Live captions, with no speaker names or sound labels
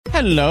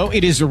Hello,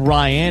 it is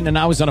Ryan, and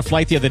I was on a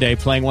flight the other day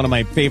playing one of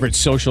my favorite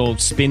social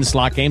spin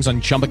slot games on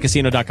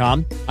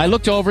ChumbaCasino.com. I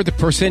looked over at the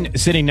person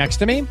sitting next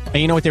to me, and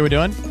you know what they were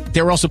doing?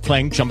 They were also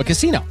playing Chumba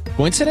Casino.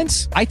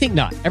 Coincidence? I think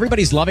not.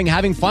 Everybody's loving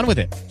having fun with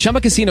it.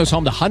 Chumba Casino is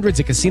home to hundreds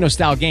of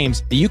casino-style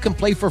games that you can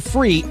play for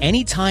free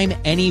anytime,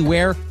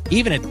 anywhere,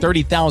 even at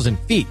 30,000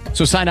 feet.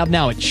 So sign up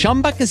now at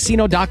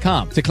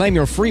ChumbaCasino.com to claim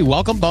your free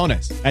welcome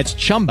bonus. That's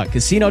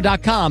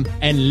ChumbaCasino.com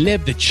and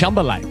live the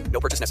Chumba life.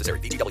 No purchase necessary.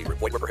 VGW.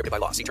 Void where prohibited by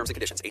law. See terms and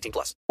conditions. 18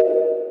 plus.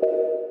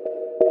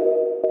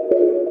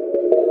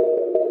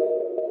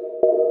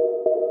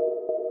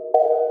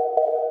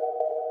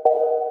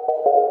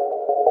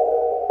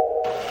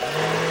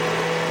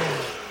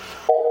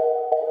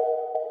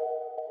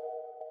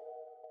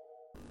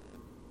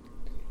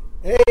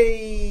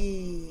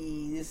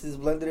 Hey, this is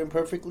Blended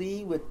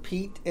Imperfectly with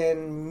Pete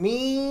and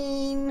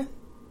Mean.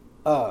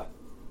 Do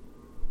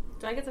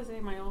I get to say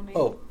my own name?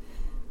 Oh,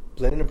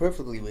 Blended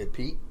Imperfectly with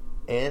Pete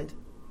and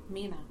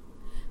Mina.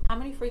 How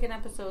many freaking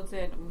episodes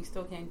in and we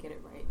still can't get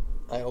it right?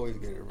 I always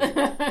get it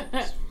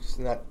right. It's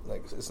not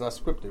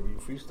scripted. We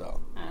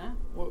freestyle.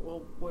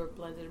 We're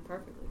blended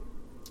imperfectly.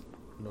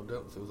 No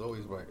doubt. So it's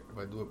always right. If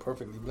I do it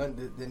perfectly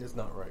blended, then it's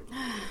not right.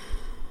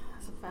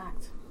 That's a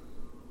fact.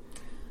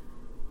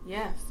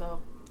 Yeah.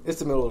 So it's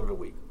the middle of the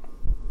week.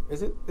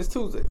 Is it? It's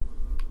Tuesday.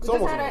 We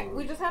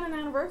just had an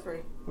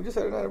anniversary. We just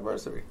had an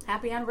anniversary.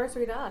 Happy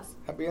anniversary to us.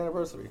 Happy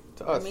anniversary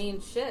to us. I mean,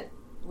 shit.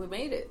 We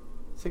made it.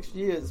 6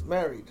 years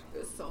married.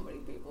 There's so many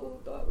people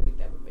who thought we'd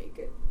never make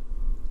it.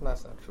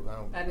 That's not true.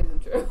 That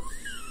isn't true.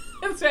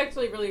 It's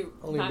actually really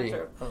only not me.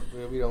 true.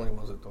 We're the only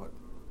ones that thought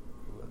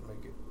we wouldn't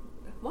make it.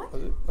 What?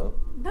 Was it? Oh.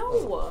 No.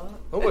 Oh.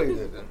 Nobody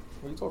did then.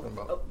 What are you talking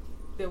about? Oh,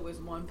 there was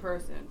one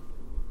person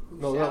who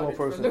not shouted one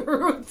person. from the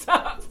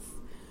rooftops.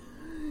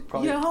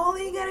 Probably. You're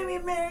only gonna be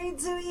married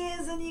 2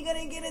 years and you're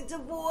gonna get a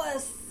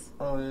divorce.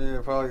 Oh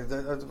yeah, probably. I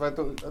know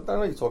what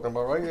you're talking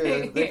about, right?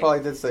 Yeah, they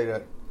probably did say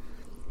that.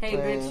 Hey,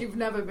 bitch, you've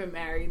never been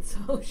married,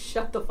 so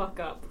shut the fuck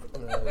up.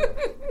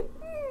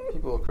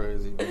 People are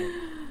crazy, man.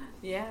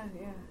 Yeah.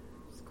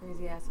 It's a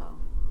crazy asshole.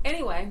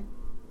 Anyway.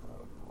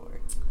 Oh boy.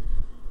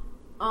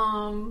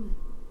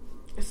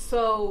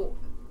 So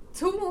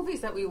 2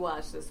 movies that we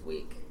watched this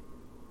week,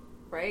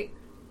 right?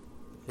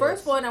 Yes.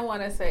 First one I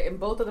want to say, and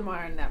both of them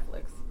are on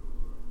Netflix.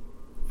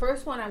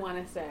 First one I want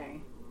to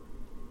say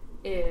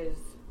is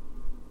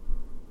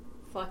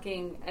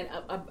fucking, and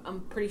I'm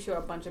pretty sure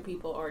a bunch of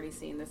people already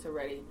seen this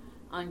already,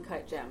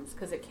 Uncut Gems,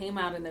 because it came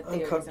out in the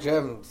theaters. Uncut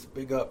Gems,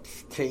 big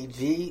ups.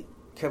 KG,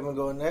 Kevin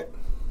Garnett.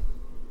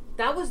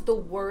 That was the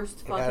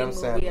worst fucking movie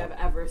Sandler. I've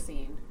ever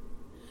seen.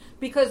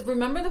 Because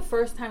remember the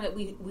first time that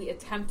we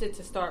attempted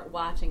to start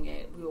watching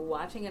it, we were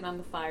watching it on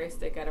the Fire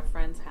Stick at a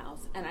friend's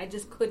house, and I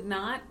just could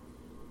not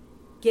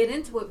get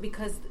into it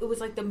because it was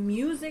like the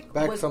music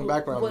Some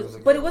background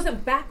music. But it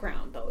wasn't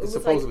background though. It's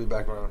supposed to be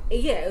background.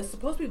 Yeah, it was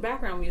supposed to be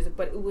background music,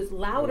 but it was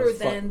louder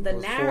than the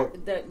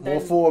narrative. More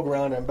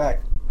foreground and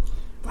back.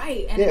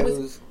 Right, and yeah, it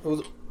was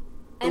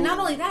and not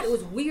only that, it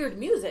was weird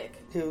music.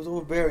 Yeah, it was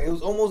overbearing. It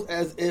was almost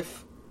as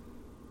if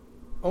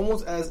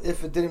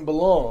it didn't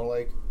belong.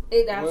 Like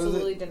it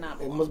absolutely did not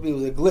belong. It was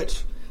a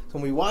glitch. So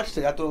when we watched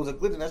it, I thought it was a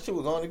glitch, and that shit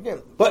was on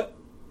again. But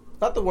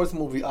not the worst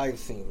movie I've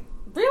seen.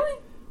 Really?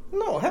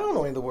 No, hell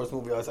no, ain't the worst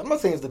movie I've seen. I'm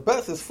not saying it's the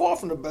best. It's far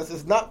from the best.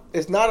 It's not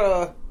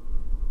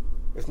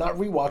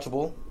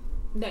rewatchable.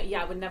 No,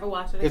 yeah, I would never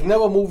watch it again. It's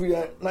never a movie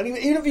that, not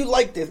even if you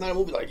like this, not a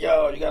movie like,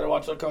 yo, you gotta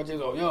watch Uncut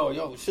Gems, or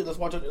yo, shit, let's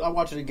watch it, I'll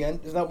watch it again.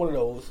 It's not one of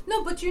those.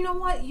 No, but you know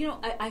what?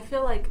 I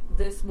feel like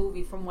this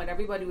movie, from what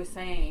everybody was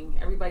saying,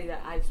 everybody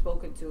that I've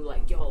spoken to,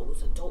 like, yo, it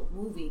was a dope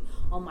movie.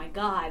 Oh my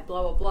God,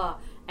 blah, blah, blah.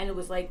 And it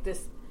was like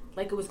this,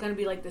 like it was going to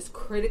be like this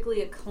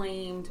critically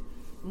acclaimed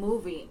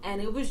movie.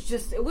 And it was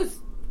just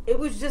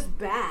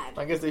bad.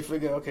 I guess they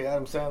figured, okay,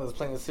 Adam Sandler's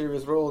playing a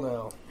serious role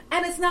now.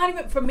 And it's not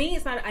even, for me,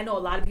 it's not, I know a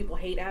lot of people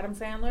hate Adam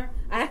Sandler.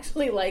 I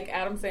actually like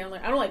Adam Sandler.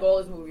 I don't like all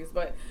his movies,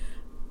 but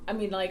I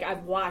mean, like,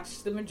 I've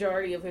watched the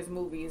majority of his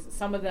movies.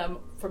 Some of them,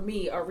 for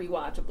me, are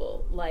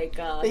rewatchable. Like,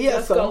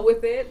 Just Go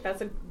With It.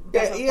 That's a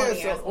funny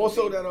ass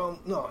also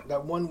movie.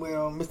 that one where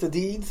Mr.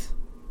 Deeds.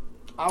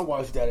 I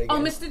watched that again. Oh,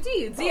 Mr.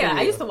 Deeds. Yeah,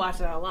 I used to watch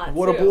that a lot.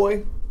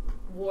 Waterboy.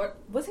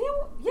 Was he?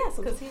 Yes,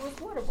 because he was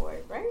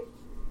Waterboy, right?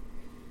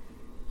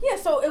 Yeah.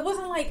 So it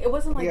wasn't like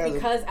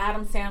because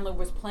Adam Sandler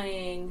was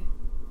playing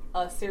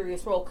a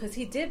serious role, because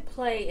he did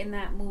play in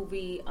that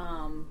movie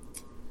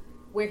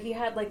where he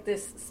had like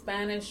this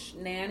Spanish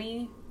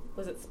nanny.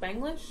 Was it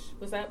Spanglish?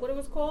 Was that what it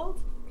was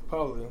called?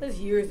 Probably. It was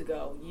years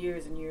ago.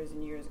 Years and years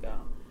and years ago.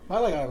 I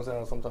like Adam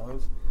Sandler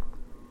sometimes.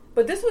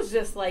 But this was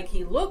just like,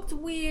 he looked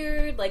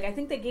weird. Like, I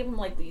think they gave him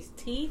like these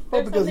teeth.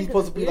 Oh, because he's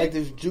supposed to be like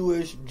this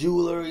Jewish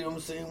jeweler, you know what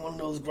I'm saying? One of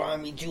those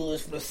grimy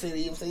jewelers from the city.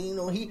 You know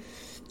what I'm saying?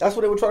 That's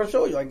what they were trying to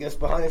show you, I guess,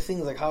 behind the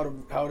scenes, like how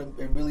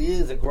it really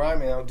is, a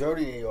grimy, how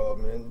dirty they are,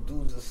 man.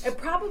 Dudes just... It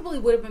probably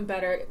would have been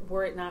better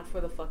were it not for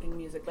the fucking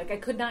music. Like, I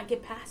could not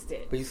get past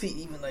it. But you see,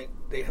 even like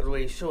they have the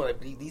way they show, like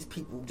these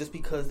people, just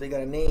because they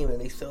got a name and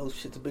they sell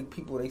shit to big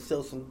people, they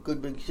sell some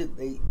good big shit.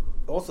 They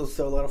also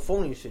sell a lot of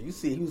phony shit. You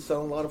see, he was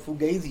selling a lot of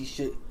fugazi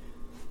shit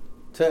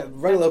to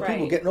regular That's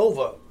people right. getting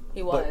over.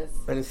 He was.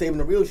 And then saving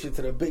the real shit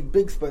to the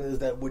big spenders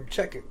that would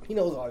check it. He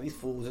knows all these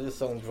fools are just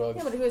selling drugs.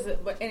 Yeah, but he was.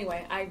 But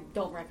anyway, I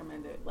don't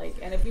recommend it. Like,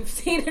 and if you've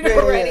seen it Yeah,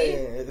 already,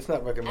 it's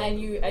not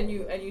recommended. and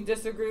you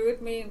disagree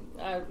with me,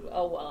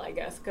 oh well, I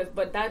guess.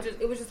 But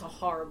it was just a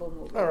horrible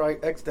movie. All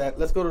right, X that.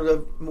 Let's go to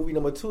the movie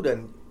number 2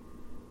 then.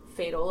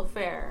 Fatal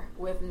Affair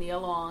with Nia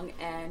Long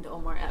and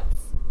Omar Epps.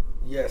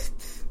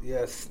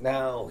 Yes.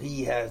 Now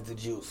he has the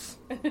juice.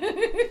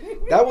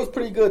 That was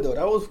pretty good though.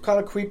 That was kind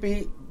of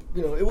creepy.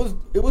 You know, it was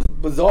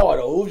bizarre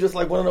though. It was just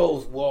like one of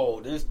those,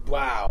 whoa,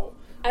 wow.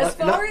 As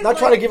far as not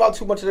trying to give out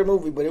too much of the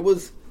movie, but it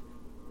was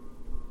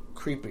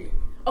creepy.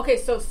 Okay,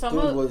 so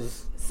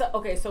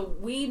so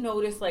we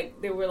noticed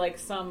like there were like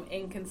some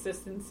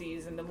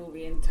inconsistencies in the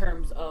movie in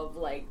terms of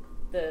like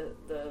the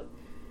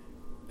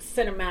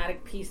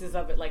cinematic pieces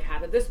of it, like how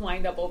did this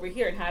wind up over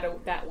here and how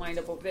did that wind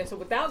up over there. So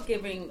without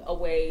giving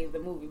away the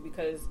movie,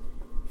 because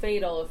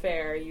Fatal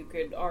Affair, you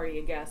could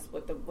already guess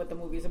what the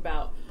movie's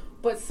about.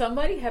 But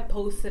somebody had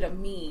posted a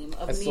meme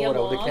of Nia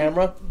Long with the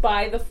camera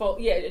by the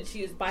phone. Yeah, and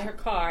she is by her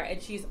car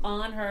and she's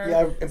on her.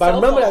 Yeah, but I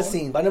remember that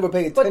scene, but I never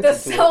paid attention. But the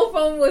cell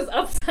phone was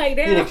upside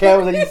down. Yeah, the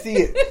camera, you see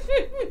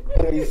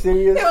it. Are you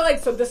serious? They were like,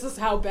 so this is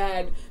how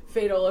bad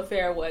Fatal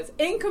Affair was.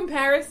 In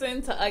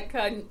comparison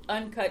to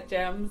Uncut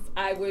Gems,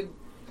 I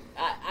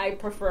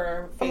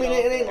prefer Fatal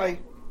Affair. It ain't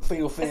like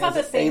Fatal Affair. It's not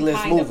the same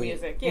A-list kind movie.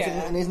 of music,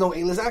 yeah. And there's no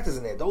A-list actors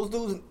in there. Those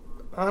dudes,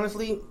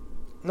 honestly,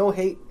 no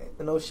hate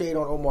and no shade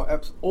on Omar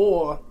Epps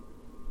or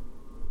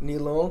Nia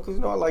Long, because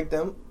I like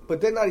them, but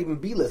they're not even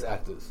B-list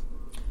actors.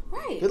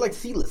 Right. They're like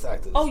C-list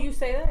actors. Oh, you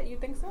say that? You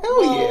think so?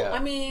 Hell yeah. I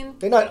mean,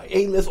 they're not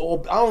A-list or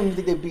I don't even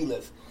think they're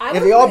B-list. I If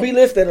would they are agree.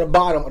 B-list, they're at the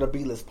bottom of the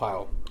B-list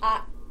pile.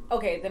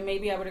 okay, then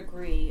maybe I would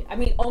agree. I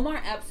mean,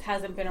 Omar Epps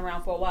hasn't been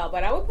around for a while,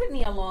 but I would put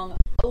Nia Long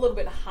a little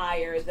bit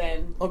higher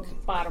than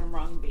bottom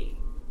rung B.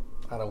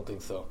 I don't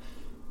think so.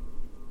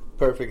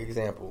 Perfect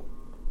example.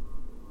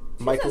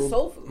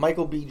 Soul Food.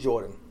 Michael B.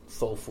 Jordan.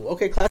 Soul Food.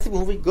 Okay, classic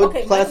movie. Good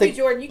Okay, classic Michael B.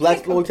 Jordan. You black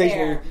can't compare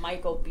exploitation.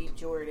 Michael B.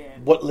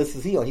 Jordan. What list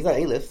is he on? He's not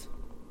A-list.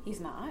 He's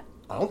not.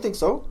 I don't think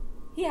so.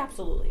 He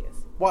absolutely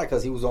is. Why?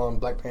 Because he was on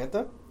Black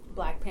Panther?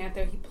 Black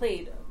Panther. He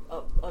played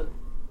a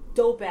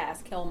dope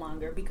ass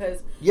Killmonger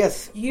because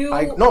Yes.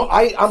 I'm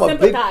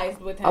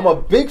sympathized with him. I'm a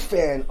big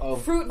fan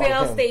of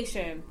Fruitvale him.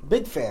 Station.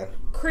 Big fan.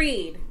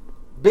 Creed.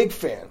 Big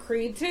fan.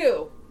 Creed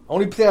 2.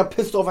 Only thing I'm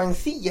pissed off I didn't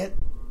see yet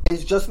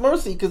is Just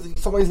Mercy because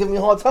somebody's giving me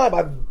a hard time.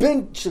 I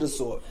should have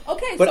saw it.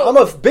 Okay, but so I'm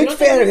a big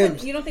fan of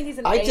him. You don't think he's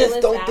an I A-list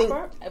just don't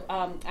actor?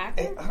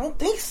 I don't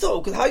think so.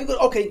 Because how you gonna?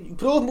 Okay, you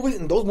put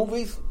those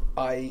movies.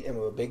 I am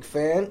a big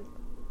fan.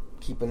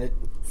 Keeping it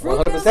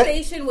 100%. Fruitvale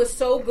Station was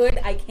so good,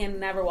 I can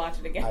never watch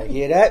it again. I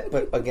hear that,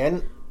 but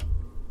again,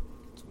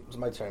 it's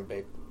my turn,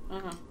 babe.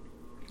 Uh-huh.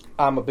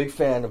 I'm a big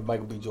fan of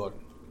Michael B. Jordan,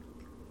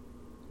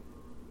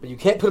 but you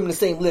can't put him in the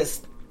same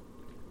list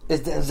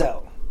as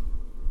Denzel.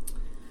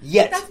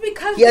 Yet That's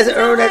because he hasn't Denzel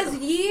earned has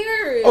that.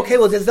 years. Okay,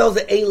 well, Denzel's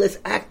an A-list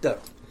actor.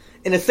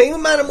 In the same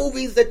amount of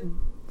movies that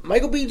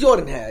Michael B.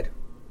 Jordan had,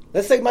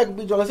 let's say Michael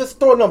B. Jordan, let's just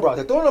throw a number out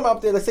there. Throw a number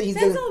out there. Let's say he's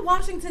Denzel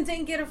Washington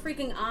didn't get a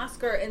freaking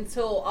Oscar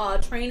until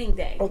Training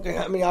Day. Okay,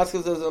 how many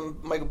Oscars does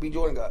Michael B.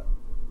 Jordan got?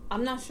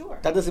 I'm not sure.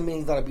 That doesn't mean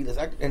he's not a B-list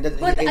actor. But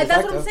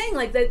that's what I'm saying.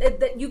 Like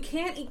that you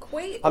can't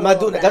equate. I'm not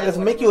doing that. That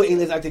doesn't make you an whatever.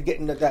 A-list actor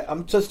getting that.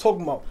 I'm just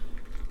talking about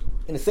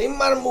in the same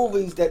amount of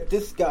movies that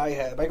this guy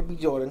had, Michael B.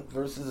 Jordan,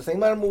 versus the same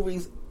amount of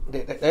movies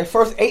their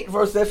first 8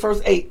 versus their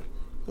first 8.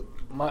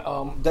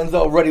 Denzel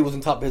already was on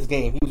top of his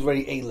game. He was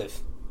already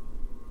A-list.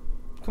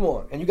 Come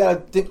on, and you gotta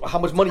think how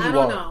much money you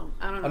want.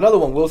 I don't know. Another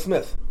one, Will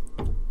Smith.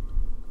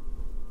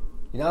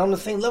 You're not on the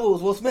same level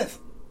as Will Smith.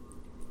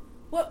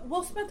 Well,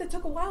 Will Smith, it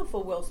took a while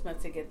for Will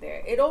Smith to get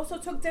there. It also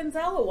took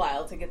Denzel a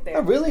while to get there.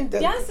 Oh, really?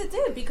 Yes, it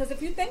did. Because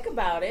if you think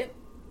about it,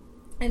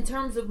 in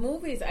terms of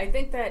movies, I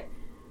think that,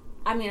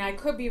 I mean, I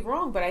could be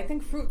wrong, but I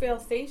think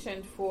Fruitvale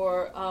Station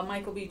for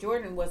Michael B.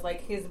 Jordan was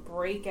like his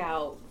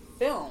breakout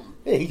film.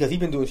 Yeah, he's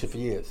been doing shit for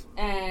years.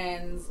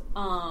 And,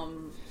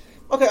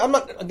 okay, I'm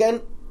not,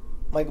 again,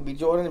 Michael B.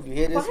 Jordan, if you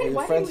hear this, or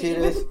your friends hear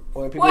this,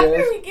 or people why hear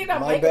did we this, get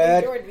on my Michael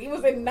bad. B. Jordan? He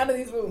was in none of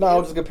these movies. No, I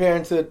was just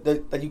comparing to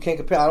that you can't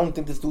compare. I don't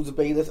think this dude's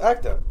a A-list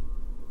actor.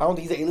 I don't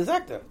think he's an A-list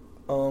actor.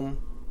 Omar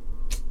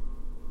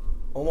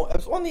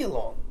Epps or Nia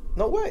Long.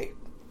 No way.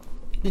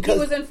 Because he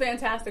was in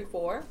Fantastic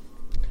Four.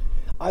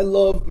 I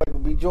love Michael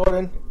B.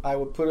 Jordan. I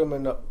would put him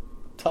in the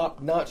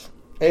top notch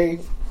A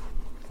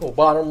or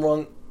bottom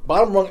rung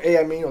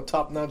A, or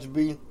top notch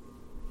B.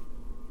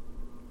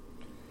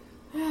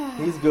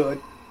 He's good.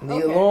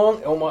 Nia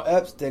Long, Omar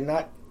Epps,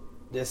 they're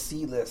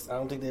C-list. I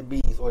don't think they're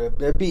B's. Or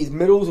they're B's.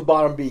 Middles or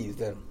bottom B's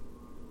then.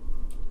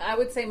 I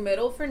would say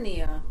middle for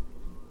Nia.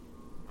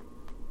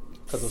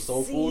 Because of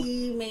Soul Food?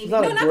 Maybe.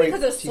 Not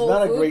because of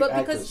Soul Food, but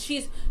actress.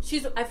 because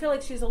she's I feel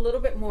like she's a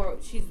little bit more,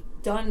 she's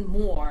done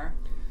more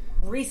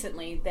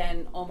recently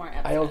than Omar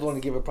Epps. I always want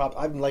to give her props.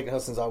 I've been liking her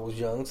since I was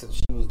young, since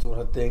she was doing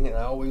her thing, and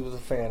I always was a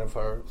fan of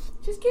hers.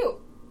 She's cute.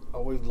 I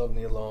always loved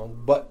Nia Long,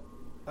 but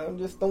I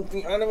just don't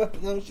think,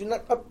 she's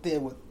not up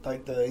there with,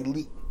 like, the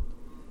elite.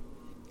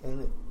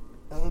 And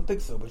I don't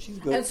think so, but she's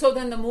good. And so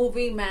then the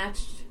movie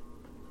matched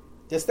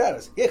their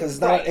status. Yeah, because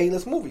it's not an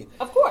A-list movie.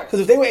 Of course.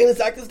 Because if they were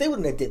A-list actors, they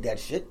wouldn't have did that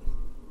shit.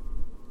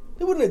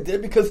 They wouldn't have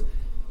did because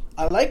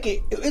I like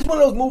it. It's one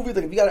of those movies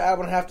like if you got an hour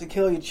and a half to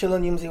kill, you're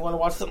chilling, you know what I'm saying, you want to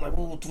watch something like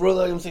ooh,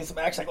 thriller, you know what I'm saying, some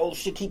action, like oh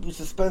shit, keep you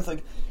suspense,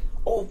 like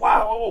oh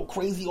wow, oh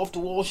crazy off the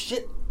wall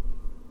shit.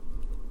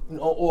 You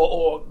know,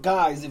 or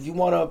guys, if you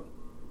want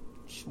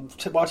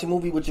to watch a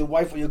movie with your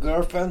wife or your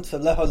girlfriend to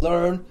let her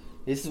learn,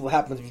 this is what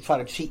happens if you try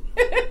to cheat.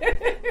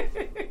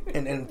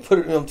 and put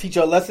it, teach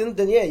her a lesson,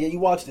 then yeah, you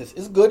watch this.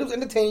 It's good, it was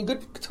entertaining,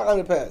 good time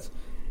to pass.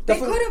 They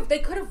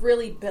could have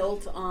really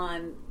built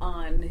on.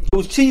 It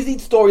was cheesy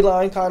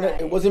storyline, kind of.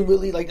 Right. It wasn't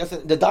really like I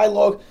said. The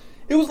dialogue,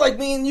 it was like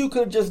me and you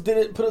could have just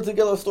put it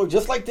together a story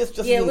just like this.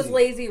 Just it was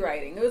lazy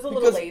writing. It was a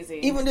little lazy.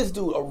 Even this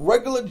dude, a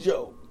regular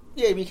Joe,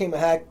 he became a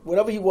hack.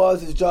 Whatever he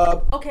was, his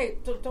job. Okay,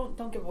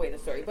 don't give away the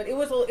story, but it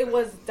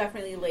was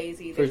definitely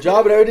lazy. For his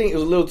job and everything, it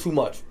was a little too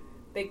much.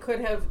 They could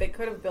have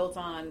built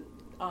on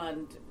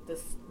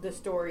the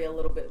story a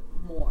little bit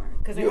more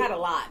because they had a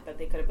lot that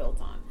they could have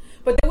built on.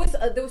 But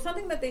there was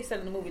something that they said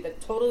in the movie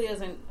that totally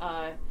doesn't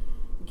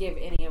give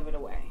any of it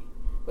away.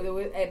 But it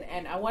was,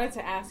 and I wanted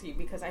to ask you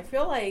because I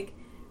feel like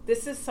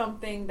this is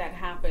something that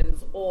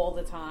happens all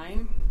the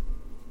time.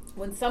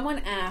 When someone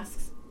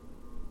asks,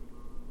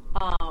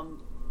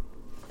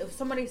 if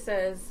somebody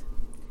says,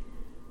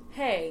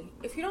 "Hey,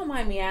 if you don't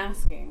mind me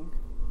asking,"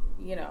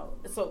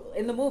 so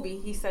in the movie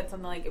he said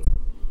something like,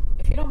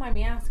 "If you don't mind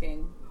me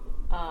asking,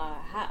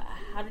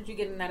 how did you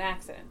get in that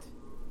accident?"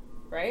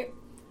 Right?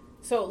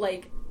 So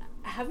like.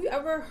 Have you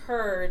ever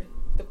heard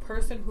the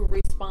person who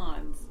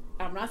responds?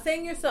 I'm not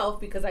saying yourself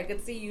because I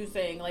could see you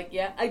saying like,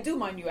 yeah, I do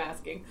mind you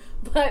asking.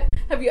 But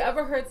have you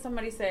ever heard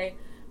somebody say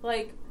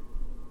like,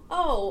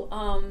 oh,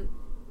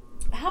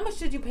 how much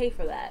did you pay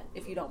for that?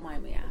 If you don't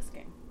mind me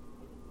asking.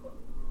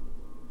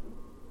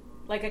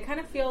 Like I kind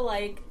of feel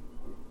like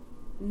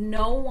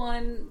no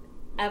one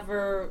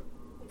ever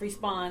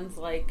responds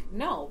like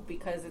no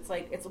because it's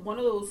like it's one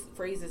of those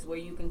phrases where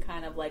you can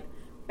kind of like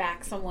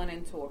back someone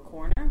into a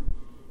corner.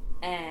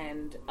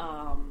 And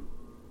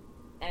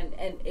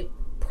it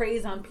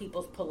preys on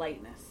people's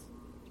politeness.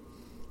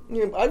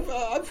 Yeah,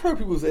 I've heard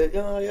people say,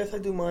 yes, I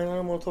do mind. I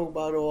don't want to talk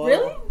about it. Or,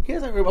 really?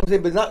 Yes, I heard about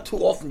it, but not too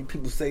often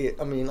people say it.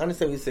 I mean, I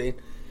understand what you're saying,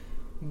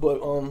 but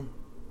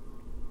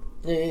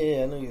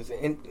yeah, I know what you're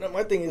saying. And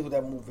my thing is with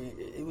that movie,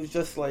 it was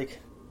just like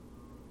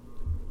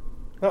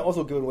not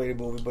also giving away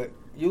the movie, but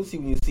you'll see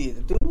when you see it.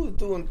 The dude was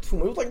doing too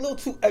much. It was like a little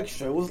too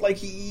extra. It was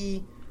like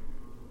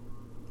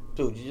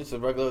dude, you're just a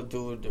regular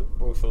dude that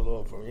works for the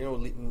law firm.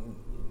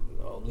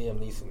 Liam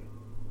Neeson.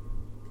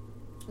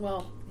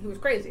 Well, he was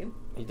crazy.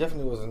 He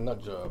definitely was a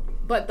nut job.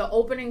 But the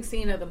opening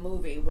scene of the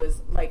movie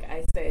was, like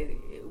I said,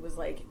 it was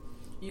like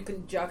you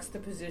can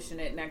juxtaposition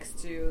it next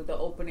to the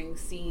opening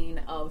scene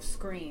of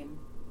Scream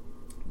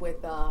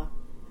with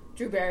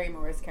Drew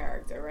Barrymore's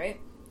character, right?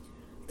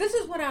 This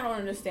is what I don't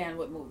understand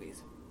with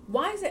movies.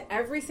 Why is it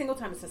every single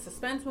time it's a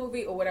suspense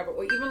movie or whatever,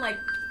 or even like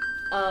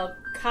a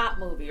cop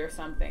movie or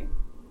something?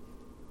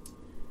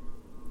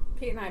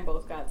 Pete and I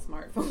both got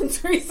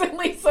smartphones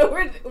recently,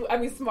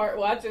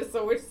 smartwatches,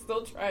 so we're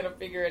still trying to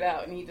figure it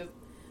out, and he just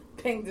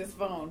pinged his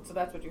phone, so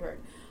that's what you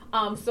heard.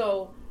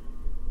 So,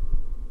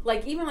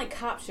 like, even like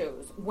cop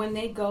shows, when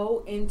they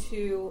go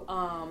into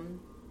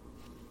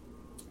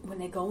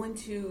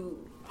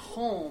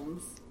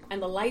homes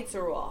and the lights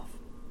are off,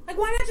 like,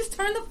 why not just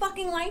turn the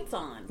fucking lights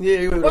on?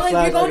 Yeah, or like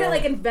you're going to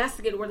like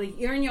investigate, where like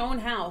you're in your own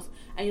house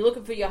and you're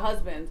looking for your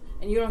husband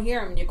and you don't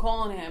hear him and you're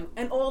calling him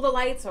and all the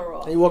lights are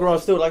off. And you walk around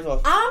still lights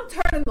off. I'm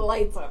turning the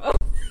lights on.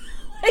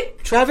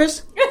 Like,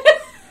 Travis?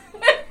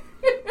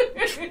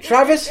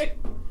 Travis? Is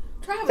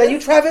that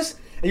you, Travis?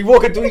 And you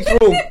walk into each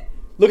room,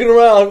 looking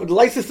around, the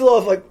lights are still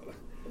off, like,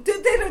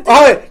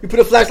 alright, you put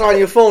a flashlight on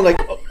your phone, like,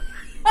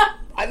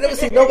 I've never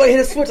seen nobody hit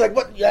a switch, like,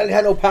 what, you hadn't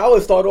had no power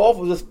to start off, it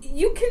was just...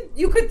 You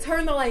could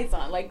turn the lights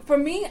on. Like, for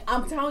me,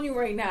 I'm telling you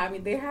right now, I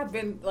mean, there have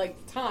been,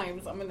 like,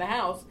 times I'm in the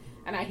house,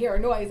 and I hear a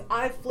noise,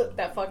 I flip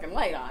that fucking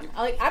light on.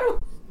 I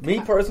don't... Me,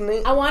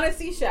 personally... I want to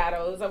see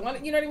shadows,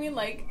 you know what I mean?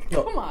 Like,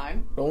 come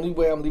on. The only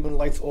way I'm leaving the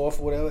lights off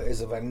or whatever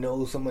is if I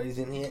know somebody's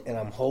in here, and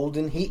I'm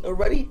holding heat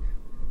already,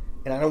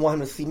 and I don't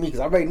want him to see me, because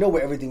I already know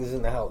where everything is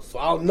in the house, so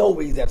I'll know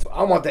where he's at, so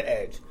I want the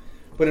edge.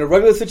 But in a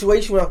regular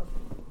situation where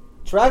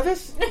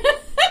Travis?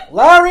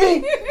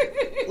 Larry,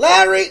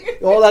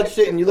 all that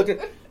shit, and you're looking.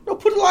 No,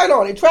 put the light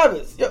on. Hey,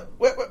 Travis,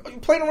 where, are you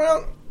playing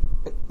around?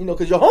 You know,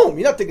 because you're home.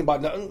 You're not thinking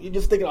about nothing. You're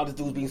just thinking, "Oh, this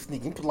dude's being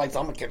sneaky. Put the lights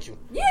on. I'm gonna catch you."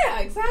 Yeah,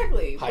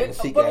 exactly.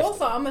 But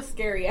also, I'm a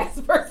scary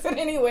ass person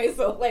anyway.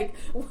 So like,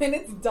 when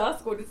it's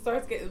dusk, when it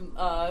starts getting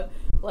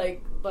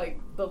like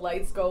the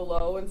lights go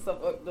low and stuff,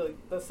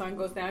 the sun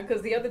goes down.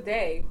 Because the other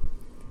day,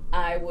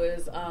 I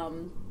was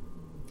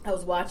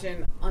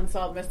watching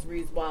Unsolved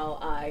Mysteries while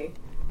I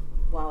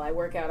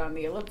work out on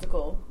the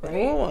elliptical.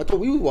 Right? Oh, I thought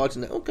we were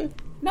watching that. Okay.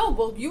 No,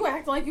 well, you were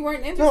acting like you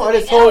weren't interested. No, I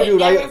just told you.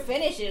 Never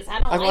finishes. I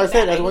don't like that. That's what I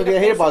said. That's one thing I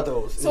hate about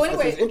those. So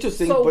anyway, it's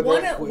interesting, so but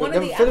one it of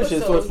never the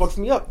finishes, episodes, so it fucks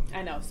me up.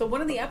 I know. So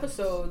one of the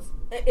episodes,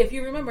 if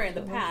you remember in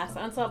the past,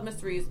 Unsolved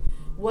Mysteries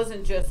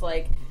wasn't just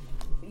like,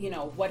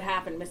 what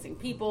happened, missing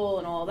people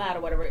and all that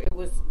or whatever. It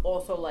was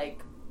also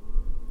like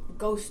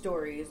ghost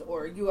stories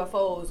or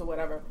UFOs or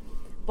whatever.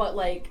 But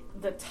like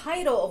the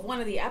title of one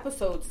of the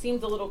episodes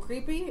seemed a little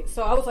creepy,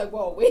 so I was like,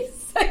 whoa, wait a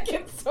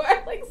second. So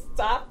I like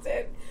stopped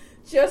it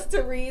just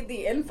to read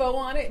the info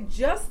on it,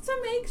 just to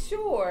make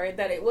sure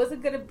that it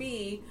wasn't going to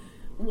be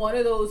one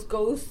of those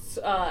ghosts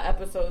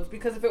episodes,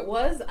 because if it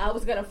was, I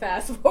was going to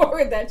fast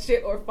forward that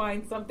shit or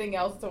find something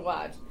else to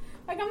watch.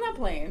 Like, I'm not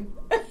playing.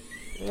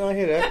 No, I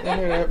hear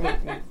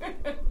that.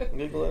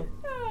 Giggling.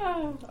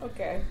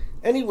 Okay.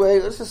 Anyway,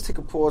 let's just take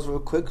a pause real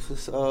quick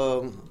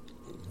for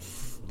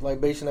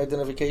libation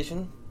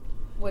identification.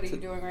 What are you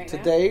doing right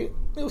today?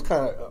 It was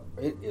kind of,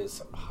 it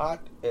is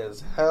hot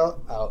as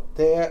hell out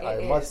there,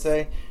 I must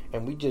say.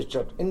 And we just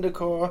jumped in the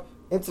car,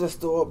 into the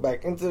store,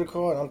 back into the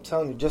car. And I'm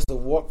telling you, just to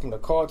walk from the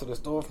car to the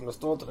store, from the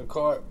store to the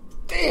car,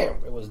 damn,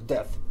 it was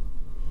death.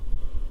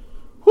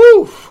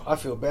 Whew! I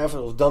feel bad for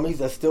those dummies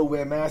that still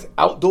wear masks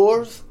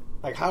outdoors.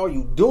 Like, how are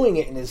you doing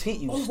it in this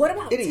heat, what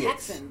about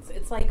idiots? Texans?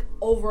 It's like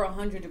over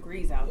 100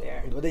 degrees out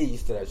there. But they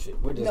used to that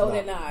shit. We're just no,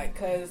 they're not,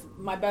 because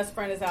my best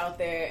friend is out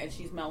there and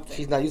she's melting.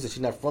 She's not used to it.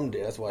 She's not from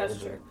there. That's why. That's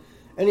true.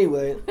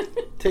 Anyway,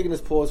 taking this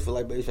pause for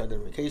libation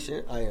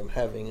identification, I am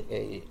having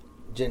a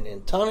gin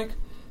and tonic,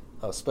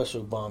 a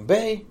special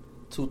Bombay,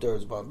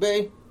 2/3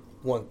 Bombay,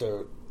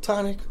 1/3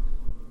 tonic,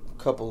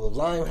 a couple of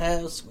lime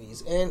halves,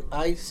 squeezed in,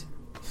 ice,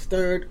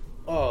 stirred.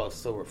 Oh,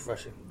 so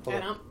refreshing.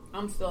 And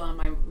I'm still on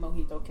my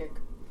mojito kick.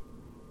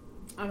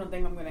 I don't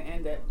think I'm going to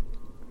end it.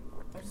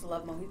 I just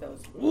love mojitos.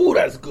 Ooh,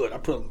 that's good. I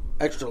put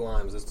extra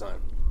limes this time.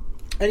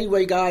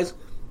 Anyway, guys,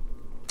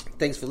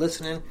 thanks for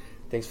listening.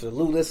 Thanks for the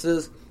new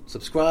listeners.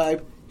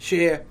 Subscribe,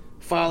 share,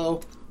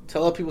 follow.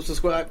 Tell other people to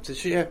subscribe, to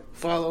share,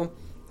 follow.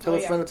 Tell a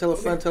friend, tell a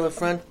friend, tell a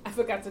friend. I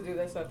forgot to do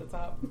this at the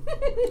top.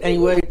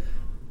 Anyway,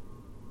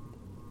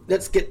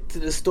 let's get to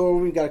the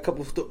story. We got a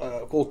couple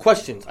of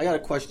questions. I got a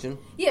question.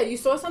 Yeah, you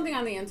saw something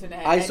on the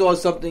internet. I saw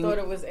something. Thought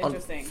it was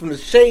interesting. From the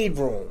Shade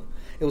Room.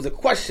 It was a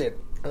question.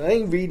 And I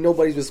ain't read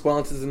nobody's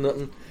responses and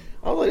nothing.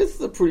 I was like, this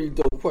is a pretty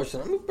dope question.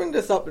 Let me bring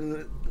this up,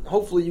 and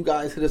hopefully you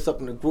guys hit us up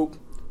in the group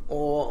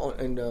or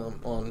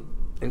on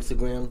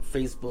Instagram,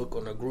 Facebook,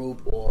 on a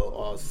group or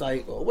our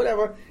site or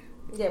whatever.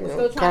 Yeah, we're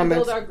still trying to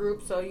build our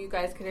group so you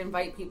guys can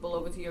invite people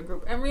over to your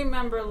group. And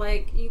remember,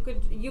 like, you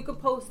could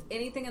post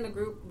anything in the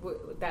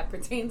group that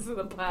pertains to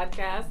the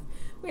podcast.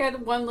 We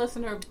had one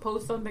listener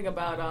post something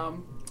about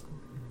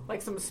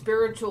like some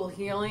spiritual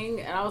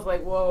healing, and I was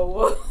like,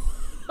 whoa.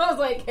 I was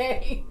like,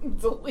 hey,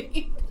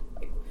 delete.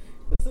 Like,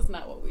 this is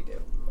not what we do.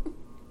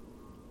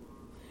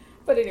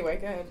 But anyway,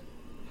 go ahead.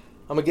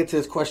 I'm going to get to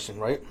this question,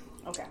 right?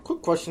 Okay.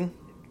 Quick question.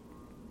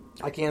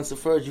 I can answer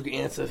first. You can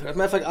answer. As a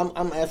matter of fact,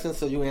 I'm asking,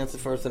 so you answer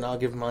first, and I'll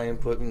give my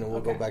input. We'll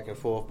go back and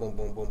forth. Boom,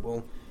 boom, boom,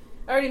 boom.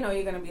 I already know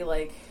you're going to be,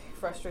 like,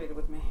 frustrated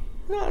with me.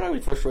 No, I'm not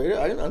really frustrated.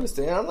 I didn't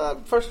understand. I'm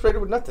not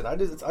frustrated with nothing. I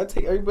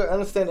take everybody. I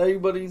understand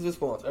everybody's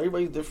response.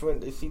 Everybody's different.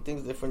 They see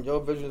things different.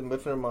 Your vision is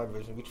different than my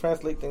vision. We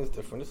translate things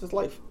different. This is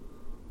life.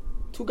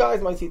 Two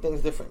guys might see things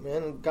different,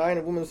 man. A guy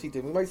and a woman see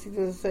things. We might see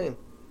things the same.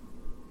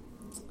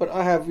 But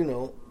I have,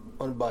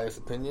 unbiased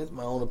opinions,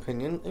 my own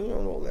opinion,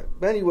 and all that.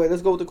 But anyway,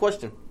 let's go with the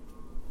question.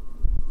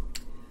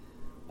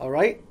 All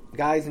right,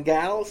 guys and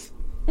gals.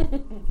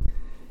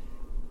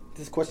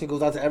 This question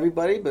goes out to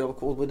everybody, but of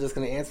course we're just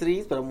going to answer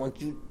these. But I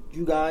want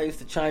you guys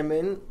to chime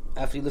in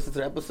after you listen to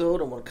the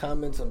episode. I want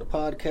comments on the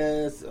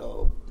podcast,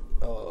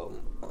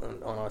 on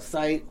our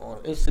site,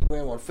 on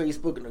Instagram, on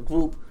Facebook, in the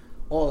group,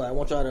 all that. I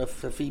want y'all to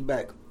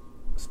feedback,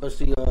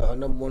 especially our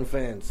number one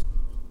fans.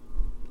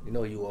 You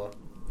know you are.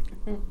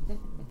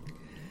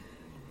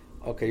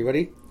 Okay, you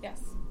ready? Yes.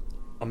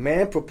 A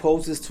man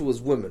proposes to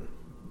his women.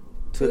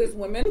 To his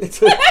women?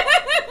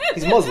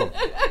 He's Muslim.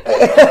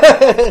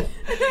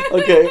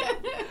 Okay.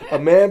 A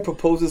man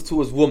proposes to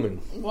his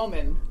woman.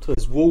 To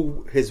his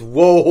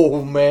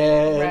whoa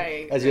man.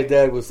 Right. As your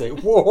dad would say,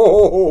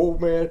 whoa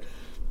man.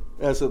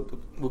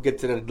 We'll get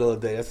to that another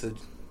day. That's a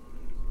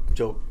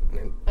joke.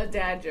 Man. A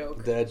dad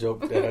joke. That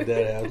my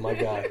dad has, my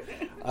guy.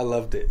 I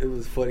loved it. It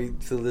was funny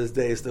to this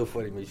day. It's still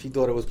funny to me. She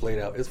thought it was played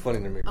out. It's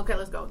funny to me. Okay,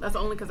 let's go. That's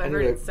only because I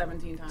heard it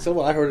 17 times.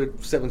 So I heard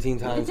it 17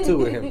 times too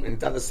with him, and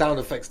got the sound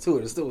effects to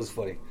it. It still was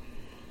funny.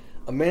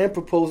 A man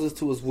proposes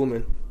to his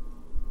woman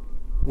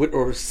with a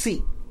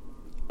receipt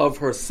of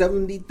her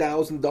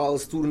 $70,000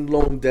 student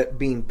loan debt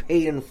being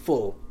paid in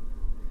full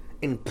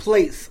in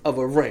place of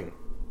a ring.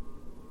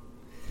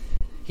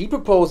 He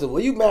proposed,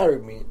 will you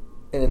marry me?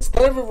 And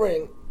instead of a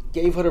ring,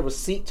 gave her the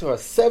receipt to her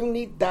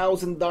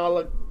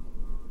 $70,000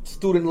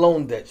 student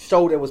loan debt,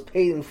 showed it was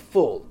paid in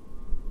full.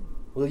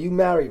 Will you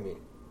marry me?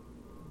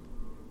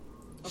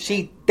 Okay.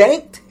 She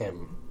thanked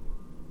him,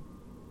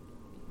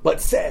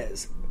 but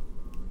says,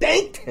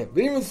 thanked him.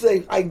 Didn't even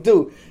say, I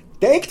do.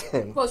 Thanked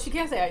him. Well, she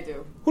can't say I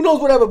do. Who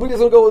knows, whatever, we're just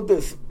going to go with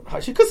this.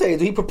 She could say,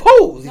 he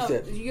proposed, he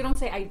said. You don't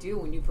say I do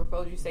when you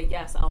propose. You say,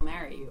 yes, I'll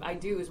marry you. I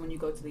do is when you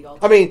go to the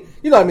altar. I mean,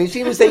 you know what I mean? She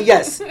even say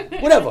yes.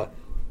 Whatever.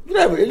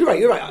 Whatever. You're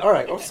right. All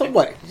right. So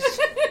what?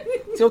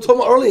 See what I'm talking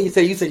about earlier?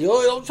 You said,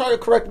 don't try to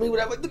correct me,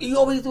 whatever. You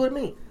always do it to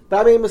me. But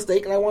I made a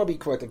mistake, and I want to be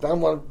corrected. I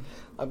don't want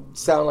to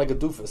sound like a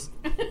doofus.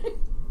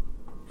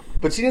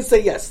 But she didn't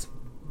say yes.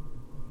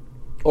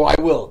 Or I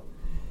will.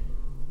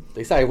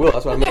 They say I will.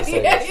 That's what I meant to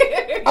say.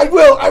 Yes.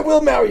 I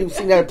will marry you.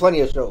 Seen that in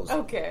plenty of shows.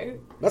 Okay.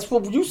 That's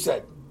what you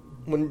said.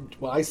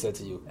 What I said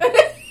to you.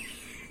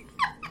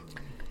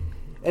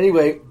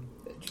 Anyway.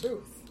 The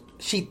truth.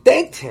 She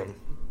thanked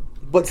him,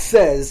 but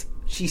says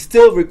she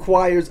still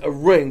requires a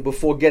ring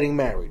before getting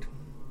married.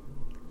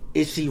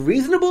 Is she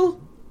reasonable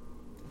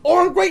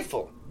or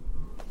ungrateful?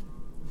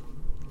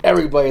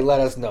 Everybody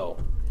let us know.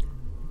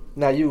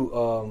 Now you,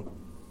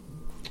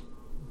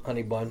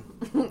 honey bun,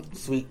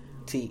 sweet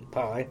tea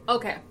pie.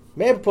 Okay.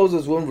 Man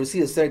proposes woman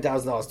receives a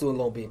 $70,000 student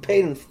loan being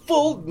paid in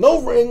full,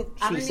 no ring.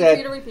 I'm she going to said,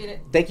 need you to repeat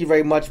it. Thank you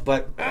very much,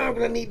 but I'm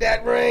going to need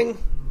that ring.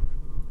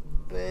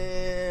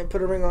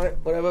 Put a ring on it,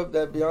 whatever,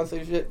 that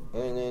Beyonce shit.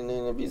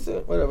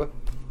 Whatever.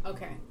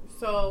 Okay,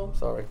 so...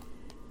 Sorry.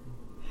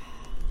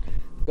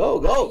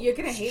 Go. You're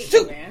going to hate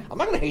me, man. I'm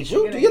not going to hate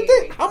you. Do you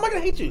think? How am I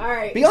going to hate you? All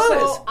right. Be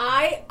honest. So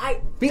I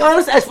Be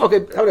honest as... Okay,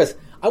 how about this?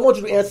 I want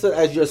you to answer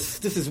as your...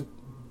 This is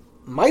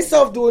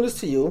myself doing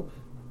this to you.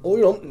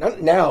 Or,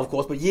 not now, of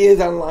course, but years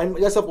down the line.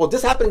 Yourself, well,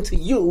 this happening to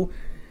you.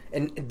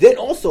 And then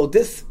also,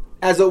 this...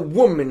 As a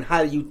woman,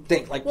 how do you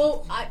think? Like,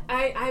 well,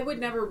 I would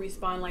never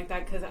respond like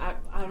that because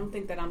I don't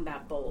think that I'm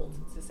that bold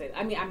to say that.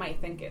 I mean, I might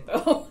think it,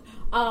 though.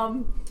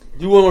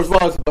 You won't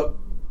respond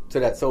to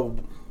that, so...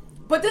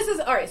 But this is...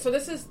 All right, so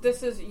this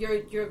is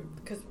your...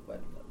 Because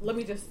let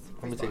me just...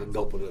 Let me take a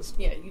gulp of this.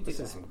 Yeah, you do. This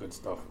is some good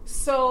stuff.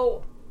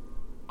 So,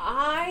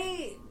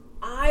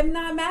 I'm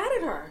not mad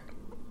at her.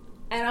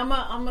 And I'm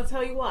gonna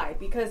tell you why.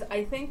 Because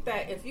I think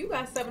that if you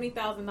got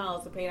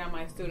 $70,000 to pay down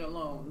my student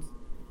loans,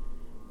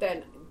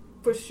 then...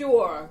 For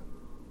sure,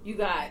 you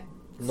got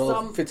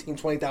some... 15,000,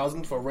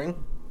 20,000 for a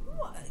ring?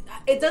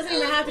 It doesn't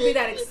even have to be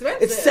that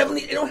expensive. It's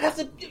 70. It don't have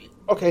to...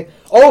 Okay.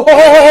 I'm not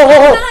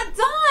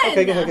done.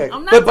 Okay.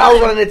 I'm not done. I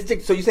was running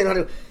it. So you're saying how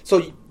to...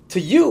 So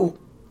to you,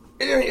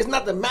 it's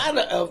not the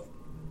matter of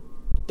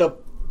the...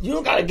 You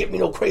don't got to get me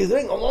no crazy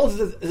thing. As long as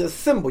it's a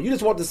symbol. You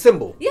just want the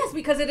symbol. Yes,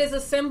 because it is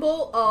a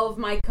symbol of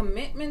my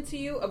commitment to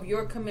you, of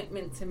your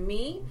commitment to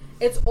me.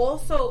 It's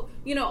also...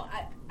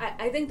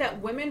 I think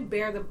that women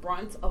bear the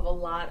brunt of a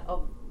lot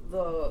of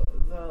the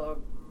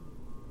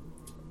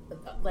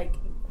like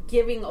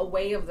giving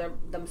away of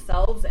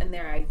themselves and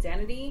their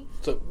identity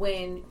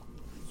when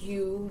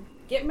you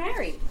get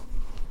married.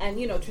 And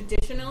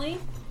traditionally,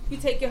 you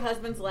take your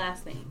husband's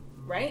last name,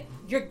 right?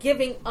 You're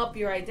giving up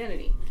your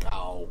identity.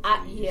 Oh,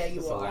 yeah,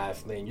 you are.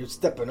 Last name. You're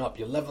stepping up.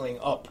 You're leveling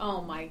up.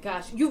 Oh my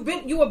gosh, you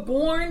were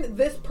born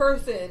this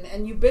person,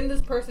 and you've been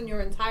this person your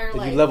entire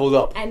life. You leveled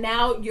up, and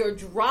now you're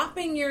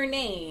dropping your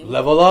name.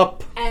 Level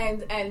up,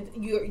 and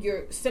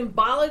you're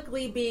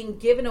symbolically being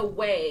given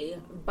away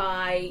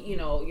by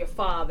your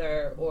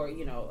father or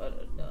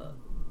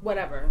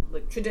whatever.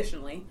 Like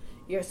traditionally,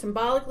 you're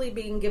symbolically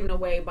being given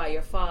away by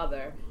your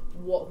father,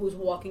 who's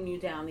walking you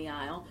down the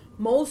aisle.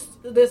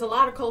 There's a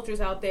lot of cultures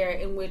out there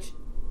in which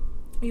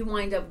you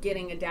wind up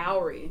getting a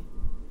dowry.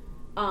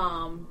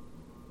 So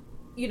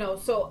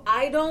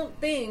I don't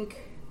think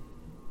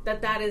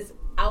that is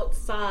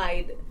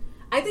outside.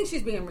 I think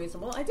she's being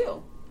reasonable. I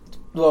do.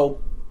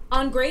 Well,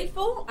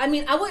 ungrateful? I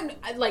mean, I wouldn't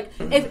like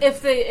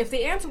if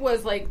the answer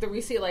was like the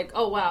receipt, like,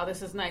 oh wow,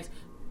 this is nice.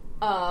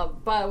 By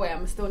the way, I'm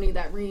gonna still need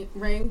that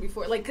ring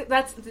before. Like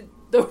that's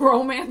the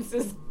romance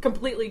is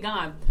completely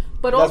gone.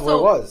 But that's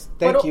also, what it was.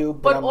 Thank you.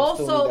 But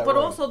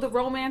also, the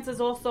romance is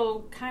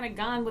also kind of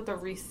gone with the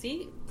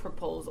receipt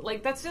proposal.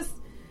 Like that's just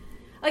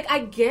like I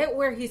get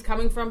where he's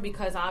coming from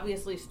because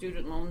obviously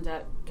student loan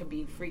debt could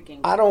be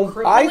freaking.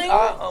 Crippling.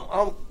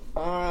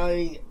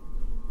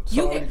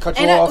 Cut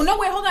you off. No,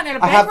 wait, hold on. In a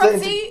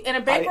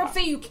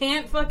bankruptcy, you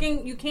can't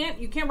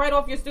write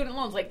off your student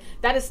loans. Like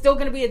that is still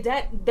going to be a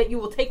debt that you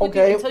will take with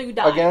you until you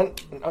die. Again,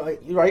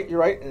 you're right,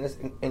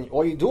 and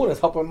all you're doing is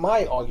helping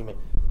my argument.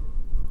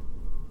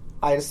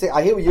 I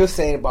hear what you're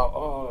saying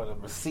about the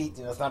receipt.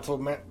 It's not so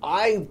much.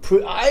 I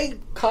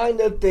kind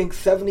of think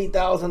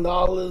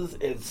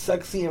 $70,000 is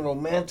sexy and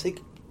romantic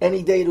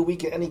any day of the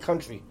week in any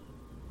country.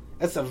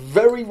 That's a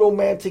very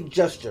romantic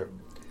gesture.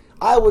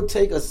 I would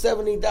take a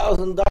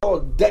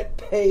 $70,000 debt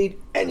paid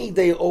any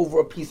day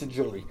over a piece of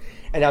jewelry.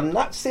 And I'm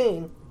not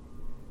saying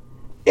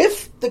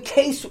if the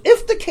case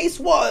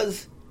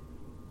was,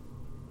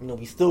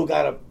 we still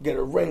gotta get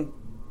a ring.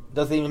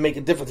 Doesn't even make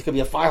a difference. It could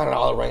be a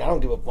 $500 ring. I don't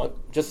give a fuck.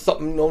 Just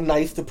something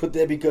nice to put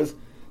there because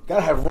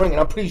gotta have a ring. And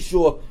I'm pretty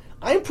sure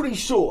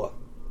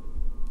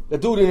the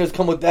dude didn't just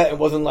come with that and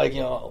wasn't like,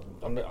 I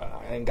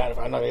ain't got it.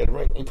 I'm not gonna get a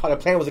ring. He probably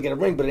plan was to get a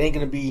ring, but it ain't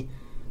gonna be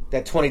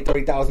that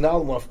 $20,000,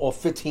 $30,000 one or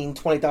 $15,000,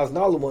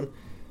 $20,000 one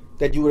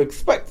that you would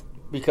expect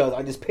because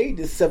I just paid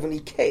this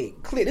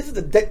 $70K. Clear. This is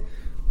the debt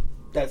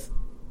that's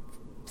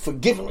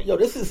forgiven.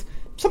 This is.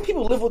 Some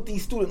people live with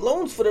these student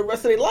loans for the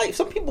rest of their life.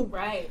 Some people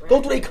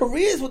go through their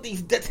careers with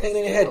these debts hanging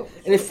in their head,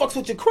 and it fucks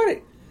with your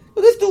credit.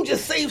 But this dude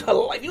just saved her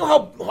life. You know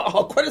how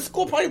her credit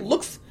score probably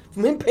looks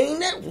from him paying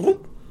that?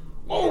 Whoop.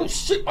 Oh,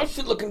 shit, my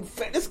shit looking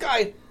fat. This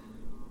guy,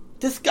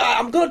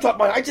 I'm going to drop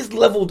mine. I just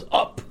leveled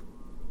up.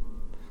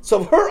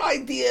 So her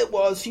idea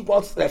was she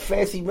wants that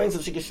fancy ring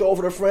so she can show off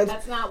with her friends.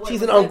 That's not what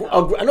she's it an.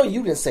 was I know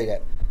you didn't say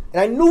that,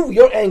 and I knew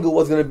your angle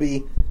was going to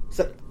be.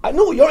 So I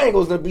knew what your angle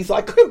was going to be, so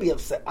I couldn't be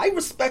upset. I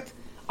respect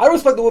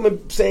the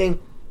woman saying.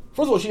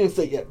 First of all, she didn't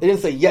say yes. They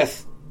didn't say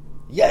yes.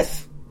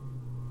 Yes,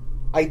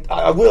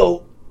 I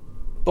will,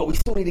 but we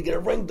still need to get a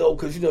ring though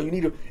because you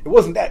need it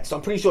wasn't that. So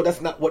I'm pretty sure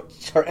that's not what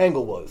her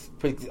angle was.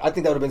 I think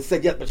that would have been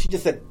said yes, but she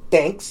just said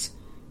thanks,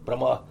 but I'm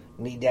gonna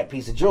need that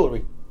piece of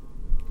jewelry.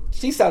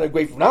 She sounded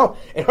grateful now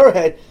in her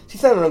head. She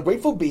sounded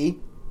ungrateful B.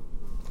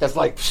 That's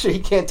like shit. He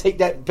can't take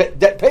that pay.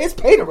 It's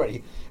paid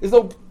already. There's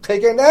no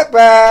taking that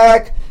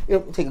back.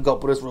 Take a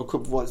gulp of this real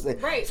quick before I say.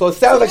 Right. So it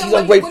sounds like she's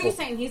ungrateful. What are you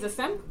saying? He's a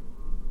simp?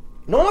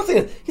 No, I'm not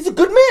saying he's a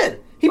good man.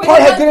 He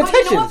probably had good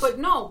intentions. You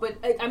know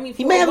what? But I mean,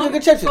 he may have good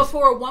intentions. So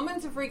for a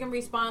woman to freaking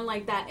respond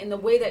like that in the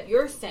way that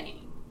you're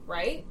saying,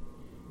 right?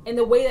 In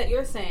the way that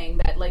you're saying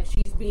that, like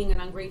she's being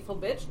an ungrateful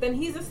bitch, then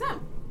he's a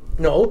simp.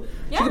 No.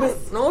 Yes.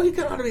 He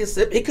could not be a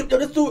simp. He could.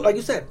 This dude, like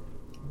you said,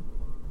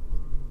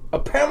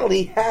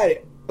 apparently had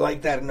it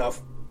like that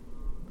enough,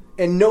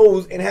 and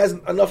knows and has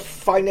enough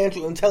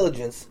financial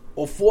intelligence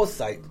or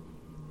foresight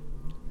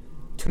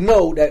to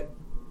know that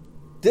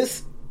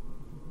this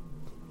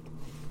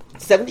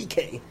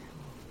 $70K,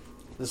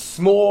 a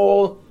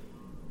small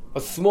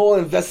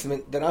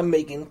investment that I'm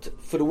making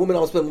for the woman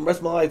I'm spending the rest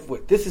of my life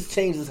with. This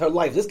changes her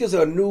life. This gives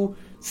her a new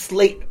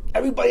slate.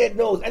 Everybody that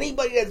knows,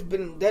 anybody that's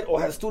been in debt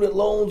or has student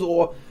loans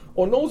or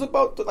knows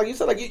about, like you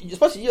said,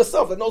 especially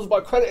yourself that knows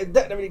about credit and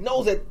debt and everything,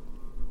 knows that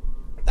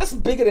that's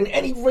bigger than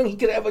any ring he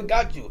could have ever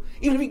got you.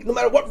 Even if no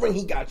matter what ring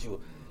he got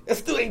you, that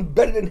still ain't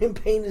better than him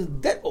paying his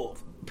debt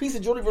off. A piece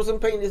of jewelry versus him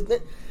paying his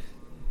debt.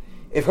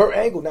 If her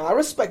angle, now I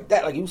respect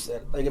that, like you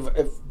said. Like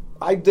if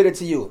I did it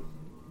to you,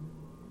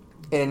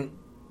 and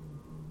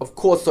of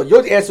course, so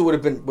your answer would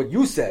have been what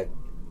you said,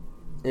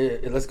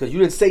 unless because you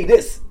didn't say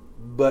this,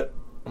 but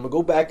I'm gonna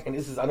go back and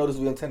I know this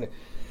was intended.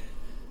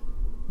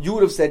 You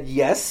would have said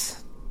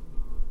yes,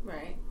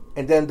 right?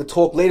 And then the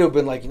talk later would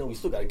have been like, we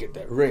still gotta get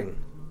that ring,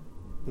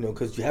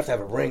 because you have to have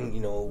a ring,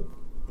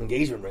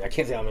 engagement ring. I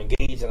can't say I'm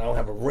engaged and I don't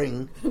have a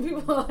ring.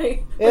 People are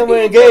like, and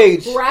we're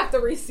engaged. Wrap the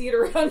receipt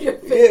around your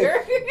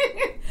finger.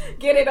 Yeah.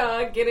 Get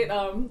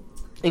it.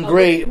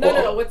 Engraved.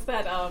 No. What's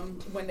that?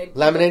 When they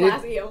laminated.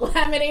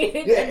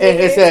 Laminated. Yeah, and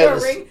it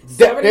says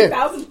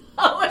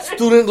 $70,000.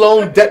 Student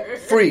loan debt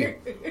free,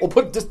 or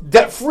put this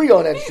debt free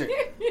on that shit.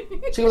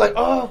 She was like,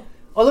 oh,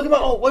 look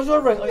at what's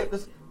your ring?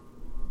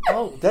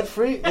 Debt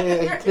free.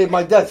 Yeah, he cleared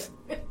my debts.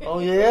 Oh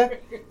yeah.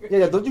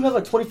 Don't you have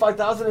like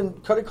 25,000 in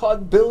credit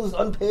card bills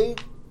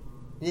unpaid?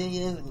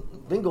 Yeah.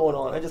 Been going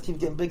on. I just keep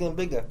getting bigger and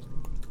bigger.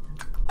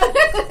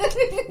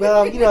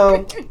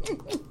 Well,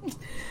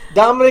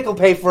 Dominic will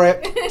pay for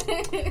it.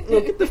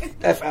 Get the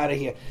F out of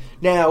here.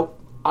 Now,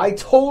 I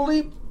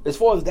totally, as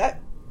far as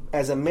that,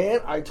 as a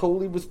man, I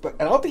totally respect,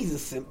 and I don't think he's a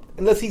simp,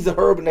 unless he's a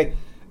herb, and if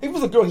it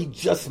was a girl he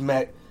just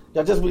met,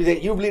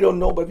 you really don't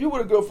know, but if you're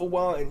with a girl for a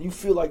while, and you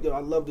feel like, I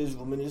love this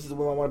woman, this is the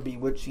woman I want to be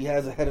with, she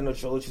has a head on her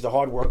shoulder, she's a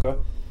hard worker,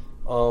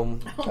 I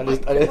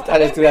just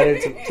do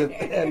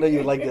that I know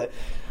you like that.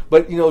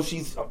 But,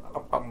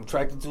 I'm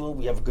attracted to her,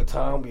 we have a good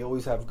time, we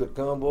always have a good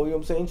combo, you know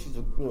what I'm saying? She's,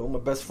 my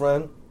best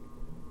friend.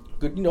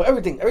 Good,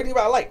 everything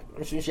I like.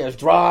 She has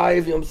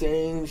drive, you know what I'm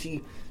saying?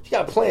 She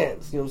got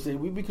plans, you know what I'm saying?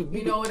 We could,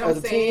 you know what as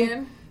I'm a saying?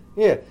 Team,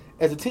 yeah,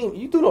 as a team,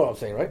 you do know what I'm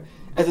saying, right?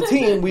 As a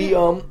team, we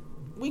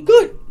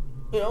good,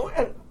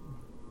 and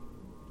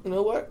you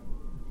know what?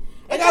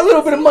 I got a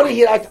little bit of money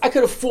here. I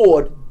could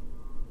afford.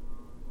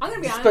 I'm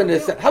gonna be honest. Spend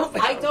this. I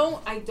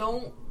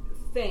don't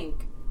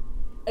think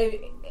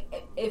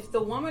if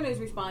the woman is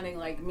responding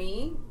like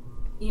me,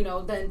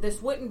 then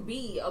this wouldn't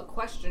be a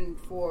question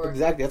for.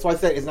 Exactly. That's why I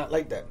said it's not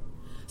like that.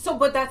 So,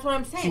 but that's what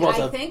I'm saying.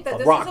 I think that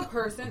this is a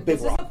person.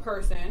 This is a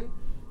person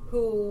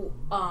who.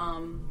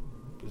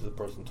 This is a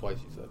person twice.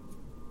 You said.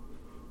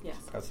 Yes.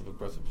 Passive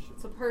aggressive shit.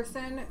 It's a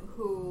person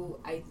who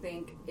I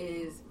think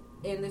is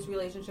in this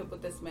relationship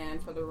with this man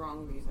for the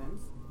wrong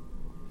reasons.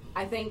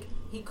 I think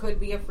he could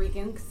be a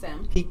freaking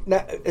simp.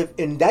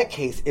 In that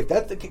case, if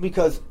that's the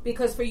case,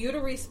 because for you to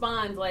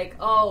respond like,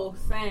 "Oh,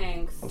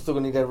 thanks," I'm still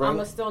gonna need that ring. I'm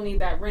gonna still need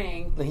that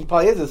ring. Then he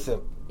probably is a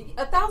simp.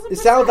 1,000%. It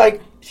sounds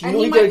like she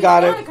knew he could have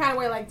got it. Kind of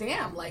way, like,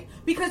 damn, like,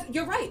 because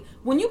you're right.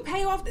 When you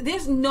pay off,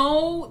 there's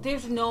no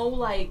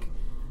like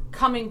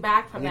coming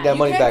back from that. That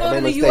money back. You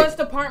can't go to the U.S.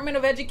 Department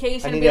of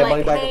Education and be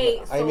like, "Hey,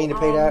 I didn't mean to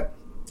pay that.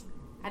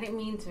 I didn't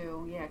mean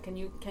to. Yeah, can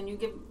you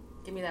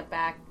give me that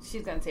back?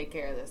 She's gonna take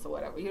care of this or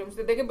whatever." You know what I'm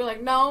saying? They could be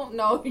like,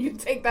 no, you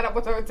take that up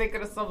with her and take her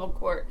to civil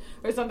court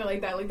or something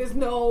like that. Like, there's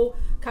no.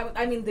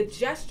 The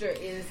gesture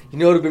is. It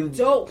would have been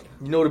dope.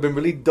 You know, it would have been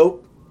really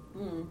dope.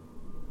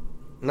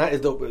 Not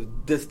as dope,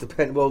 but this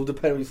depend. Well,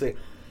 depend what you say.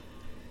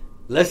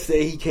 Let's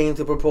say he came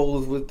to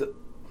propose with the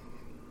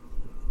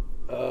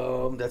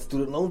that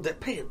student loan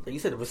debt paid. Like you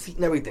said, the receipt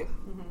and everything.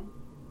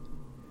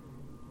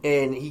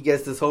 And he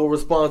gets this whole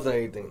response and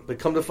everything. But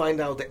come to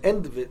find out, at the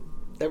end of it,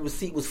 that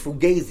receipt was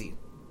fugazi.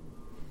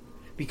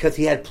 Because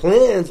he had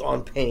plans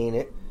on paying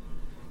it.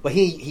 But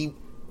he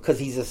because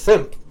he's a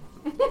simp.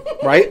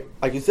 Right?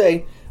 Like you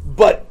say.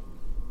 But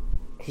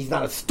he's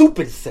not a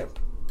stupid simp.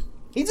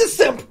 He's a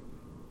simp,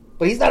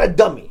 but he's not a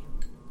dummy.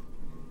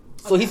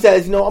 So he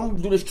says, I'm going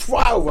to do this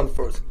trial run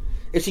first.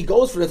 If she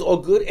goes for this, all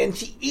good. And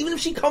even if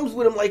she comes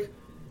with him, like,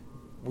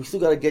 we still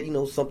got to get,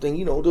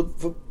 something,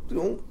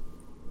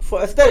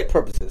 for aesthetic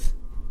purposes.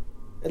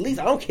 At least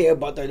I don't care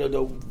about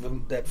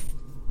that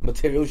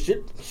material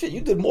shit. Shit,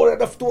 you did more than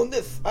enough doing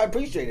this. I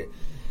appreciate it.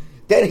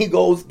 Then he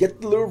goes,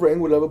 get the little ring,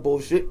 whatever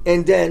bullshit,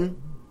 and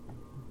then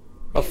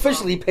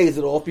officially pays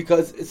it off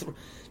because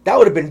that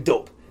would have been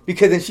dope.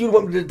 Because then she would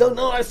have went,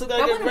 no, I still got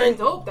to get the ring. That would have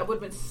been dope. That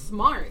would have been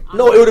smart.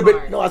 No, it would have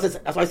been,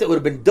 that's why I said it would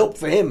have been dope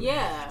for him.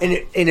 Yeah. And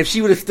if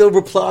she would have still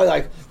replied,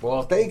 like,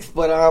 well, thanks,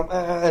 but,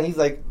 and he's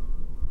like,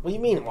 what do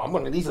you mean? Well, I'm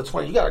going to, these are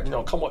 20, you got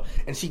to, come on.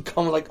 And she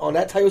come, like, on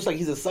that title, like,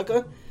 he's a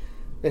sucker.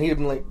 Then he'd have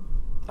been like,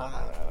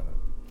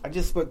 I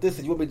just spent this,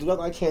 and you want me to do that?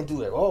 I can't do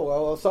that. Oh,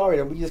 well, sorry,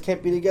 then we just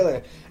can't be together.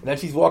 And then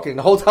she's walking, and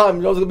the whole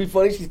time, what's going to be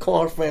funny? She's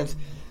calling her friends,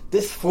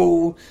 this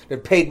fool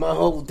that paid my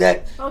whole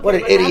debt. Okay, what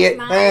an idiot.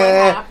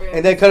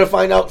 And then kind of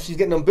find out she's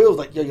getting them bills,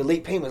 like, yo, your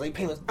late payments.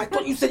 I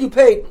thought you said you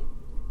paid.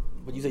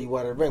 But you said you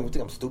wanted a ring. You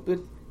think I'm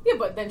stupid? Yeah,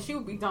 but then she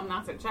would be dumb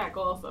not to check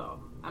also.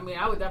 I mean,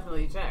 I would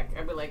definitely check.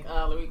 I'd be like,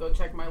 let me go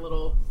check my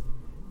little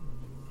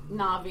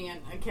Navient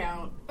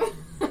account.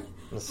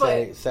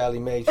 Sally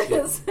Mae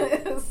shit.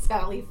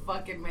 Sally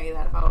fucking Mae,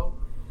 that hoe.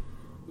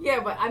 Yeah,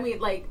 but I mean,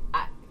 like,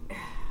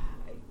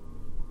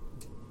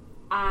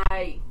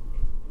 I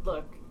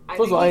look.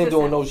 First of all, I ain't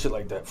doing no shit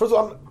like that. First of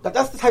all,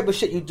 that's the type of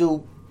shit you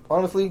do,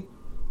 honestly.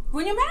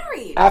 When you're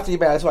married. After you're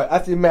married, that's right.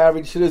 After you're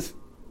married, shit is.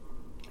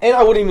 And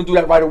I wouldn't even do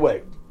that right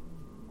away.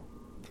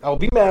 I would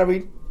be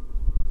married.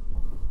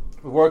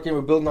 We're working,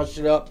 we're building our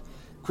shit up,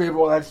 crib,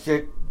 all that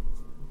shit.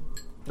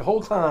 The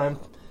whole time,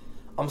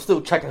 I'm still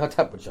checking her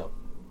temperature.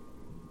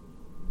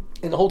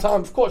 And the whole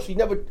time, of course, she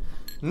never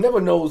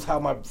knows how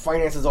my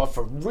finances are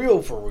for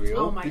real.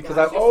 Oh my because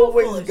God, I've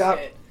always got.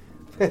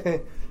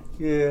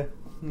 Yeah.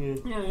 Yeah,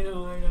 I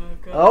know.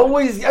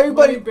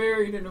 Everybody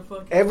buried in a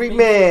fucking every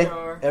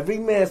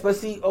man,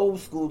 especially old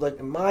school, like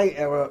in my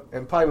era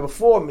and probably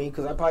before me,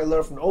 because I probably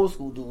learned from the old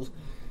school dudes.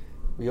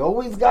 We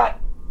always got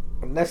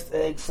a nest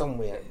egg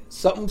somewhere,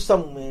 something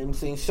somewhere. I'm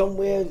saying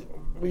somewhere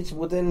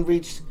within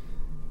reach.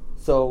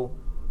 So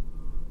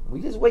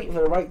we just wait for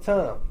the right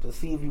time to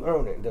see if you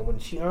earn it. And then when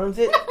she earns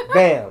it,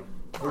 bam,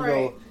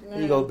 here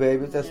you go,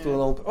 baby. That's still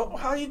alone. Oh,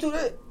 how you do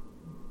that?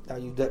 Now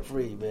you debt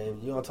free, baby.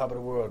 You're on top of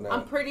the world now.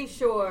 I'm pretty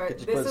sure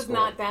this is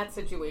not that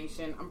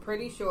situation. I'm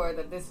pretty sure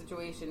that this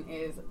situation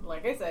is,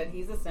 like I said,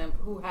 he's a simp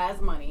who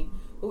has money,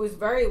 who is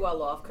very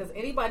well off. Because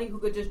anybody who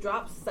could just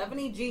drop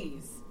 70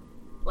 G's,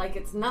 like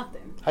it's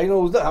nothing. How you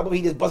know it was that? How about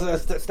he just busted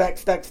that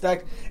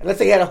stack? And let's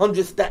say he had 100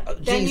 G's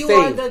saved. Then you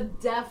are the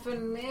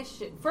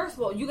definition. First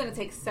of all, you're going to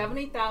take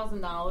 $70,000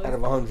 out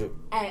of 100.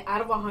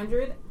 Out of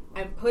 100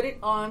 and put it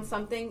on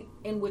something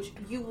in which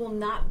you will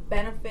not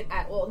benefit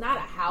at all. Not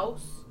a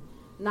house.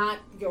 Not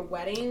your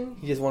wedding.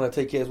 He just want to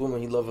take care of his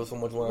woman. He loves her so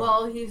much.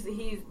 Well, he's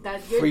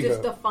that you're free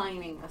just her.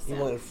 Defining a simp.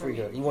 He wanted to free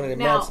her. He wanted to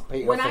now,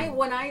 emancipate her.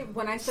 When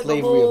I said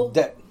slavery the whole of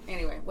debt.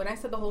 Anyway, when I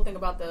said the whole thing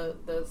about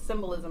the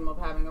symbolism of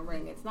having a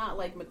ring, it's not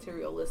like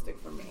materialistic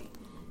for me.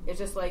 It's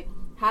just like,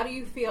 how do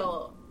you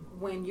feel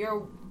when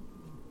you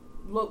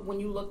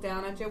look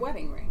down at your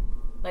wedding ring?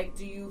 Like,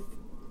 do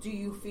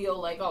you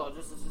feel like, oh,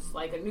 this is just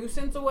like a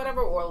nuisance or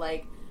whatever, or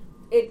like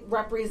it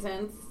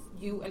represents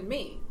you and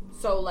me?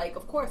 So, like,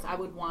 of course, I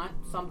would want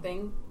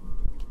something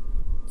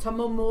to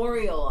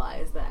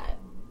memorialize that.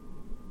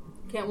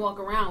 Can't walk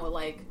around with,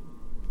 like,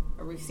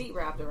 a receipt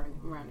wrapped around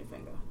your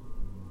finger.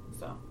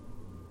 So,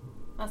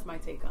 that's my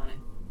take on it.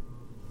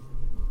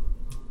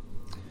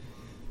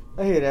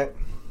 I hear that.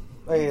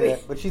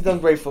 But she's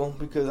ungrateful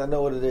because I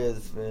know what it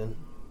is, man.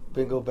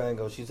 Bingo,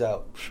 bango, she's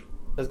out.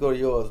 Let's go to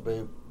yours,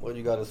 babe. What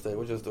you got to say?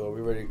 What's your story?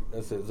 We ready?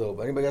 That's it. It's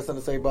over. Anybody got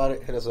something to say about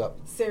it? Hit us up.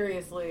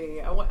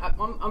 Seriously,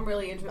 I'm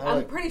really interested.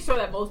 I'm pretty sure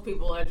that most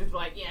people are just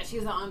like, yeah,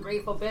 she's an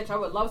ungrateful bitch. I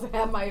would love to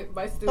have my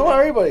student. I want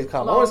everybody's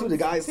comment. I want to see what the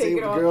guys say,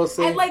 what the girls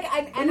say. And like,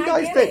 and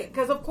I get it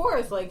because of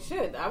course, like,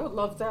 shit, I would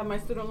love to have my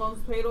student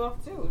loans paid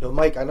off too. Yo,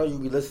 Mike, I know you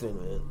be listening,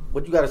 man.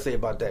 What you got to say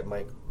about that,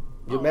 Mike?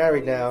 You're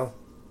married now.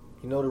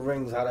 You know the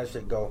rings, how that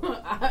shit go.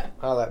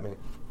 Holla at me.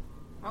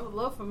 I would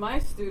love for my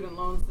student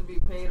loans to be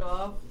paid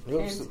off.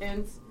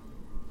 Hint.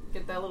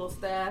 Get that little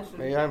stash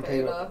and I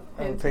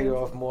haven't paid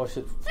off more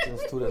shit than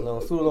student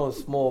loans. Student loans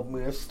is small.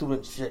 Man, that's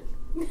student shit.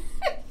 I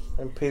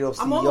haven't paid off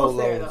CEO loans.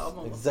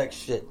 There, exec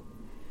shit.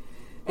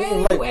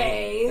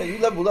 Anyway. Hey, you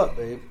leveled up,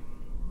 babe.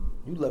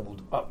 You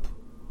leveled up.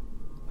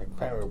 Like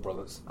Parallel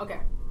Brothers. Okay.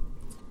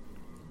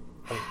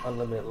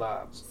 Unlimited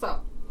lives.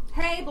 So,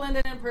 hey,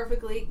 Blended In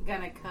Perfectly.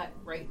 Gonna cut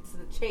right to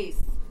the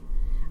chase.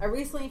 I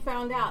recently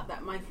found out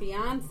that my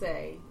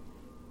fiance,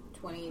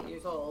 28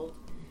 years old,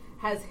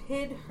 has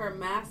hid her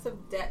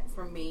massive debt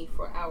from me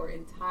for our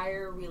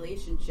entire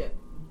relationship.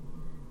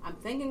 I'm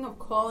thinking of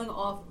calling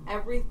off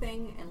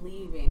everything and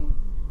leaving,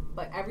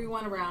 but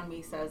everyone around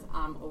me says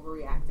I'm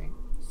overreacting.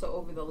 So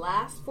over the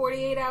last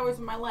 48 hours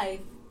of my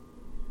life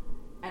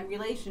and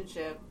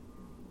relationship,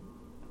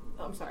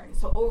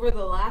 So over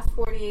the last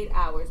 48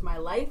 hours, my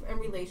life and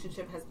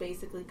relationship has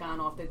basically gone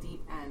off the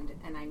deep end,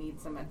 and I need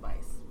some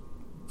advice.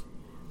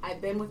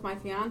 I've been with my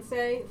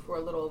fiance for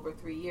a little over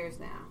 3 years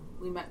now.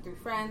 We met through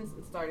friends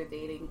and started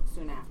dating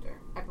soon after.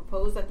 I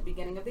proposed at the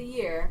beginning of the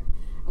year,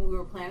 and we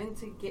were planning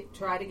to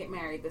try to get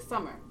married this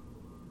summer.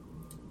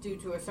 Due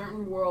to a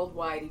certain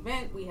worldwide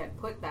event, we had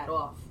put that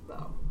off,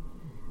 though.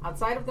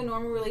 Outside of the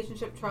normal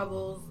relationship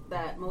troubles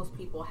that most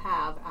people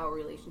have, our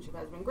relationship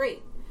has been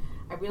great.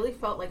 I really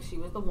felt like she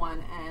was the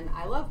one, and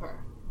I love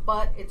her.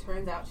 But it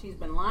turns out she's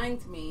been lying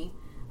to me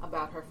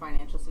about her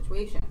financial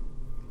situation.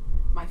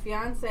 My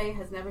fiance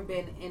has never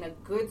been in a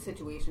good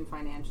situation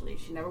financially.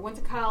 She never went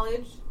to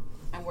college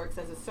and works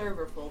as a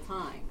server full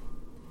time.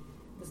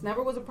 This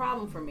never was a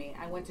problem for me.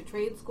 I went to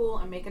trade school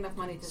and make enough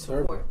money to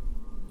support.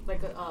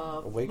 Like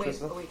a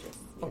waitress? A waitress.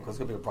 Oh, because it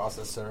could be a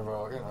process server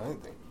or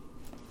anything.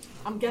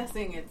 I'm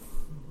guessing it's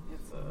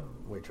a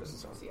waitress or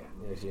something. Yeah.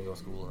 Yeah, she ain't go to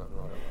school. I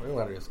don't know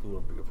how to go to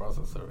school to be a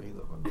process server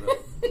either. But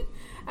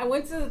I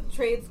went to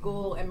trade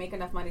school and make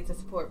enough money to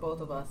support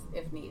both of us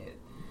if needed.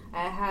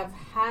 I have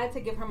had to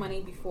give her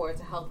money before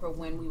to help her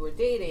when we were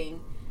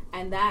dating,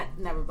 and that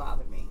never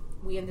bothered me.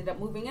 We ended up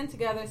moving in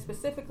together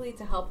specifically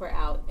to help her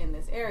out in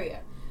this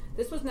area.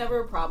 This was never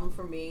a problem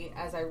for me,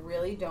 as I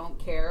really don't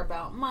care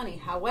about money.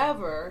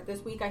 However,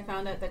 this week I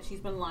found out that she's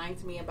been lying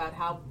to me about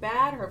how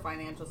bad her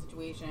financial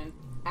situation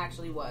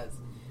actually was.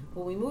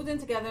 When we moved in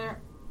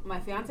together, my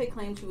fiance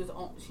claimed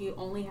she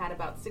only had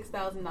about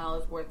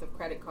 $6,000 worth of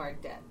credit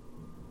card debt.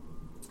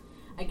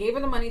 I gave her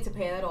the money to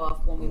pay that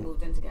off when we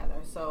moved in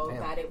together, so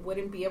that it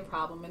wouldn't be a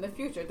problem in the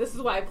future. This is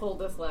why I pulled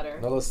this letter.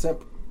 Another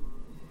simp.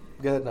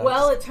 Good night.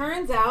 Well, it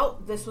turns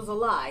out this was a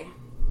lie.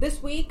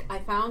 This week, I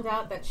found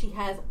out that she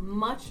has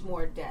much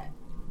more debt.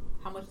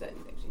 How much debt do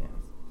you think she has?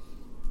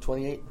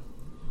 28.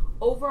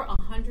 Over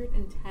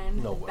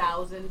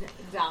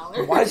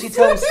 $110,000. Why did she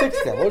tell him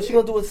 6 then? What was she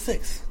gonna do with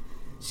 6?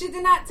 She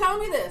did not tell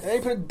me this. They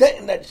ain't put a debt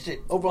in that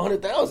shit. Over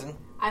 100,000.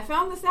 I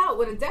found this out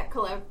when a debt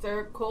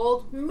collector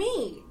called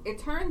me. It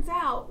turns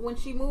out when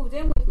she moved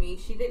in with me,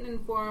 she didn't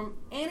inform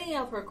any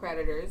of her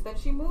creditors that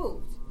she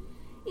moved.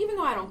 Even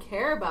though I don't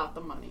care about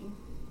the money,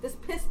 this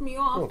pissed me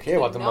off. You don't care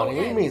about the money.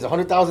 What do you mean? It's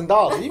 $100,000.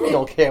 What do you mean you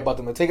don't care about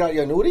them? To take out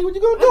your annuity? What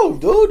you gonna do,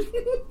 dude?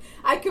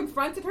 I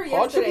confronted her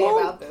yesterday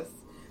about this.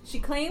 She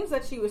claims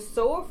that she was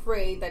so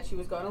afraid that she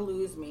was going to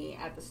lose me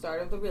at the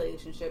start of the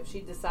relationship,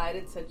 she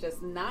decided to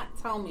just not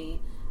tell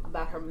me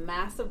about her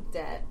massive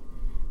debt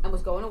and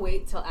was going to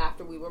wait till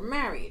after we were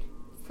married.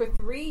 For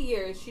 3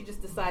 years, she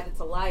just decided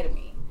to lie to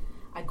me.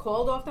 I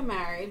called off the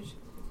marriage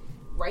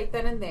right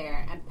then and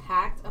there and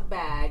packed a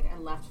bag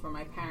and left for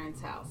my parents'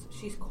 house.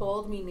 She's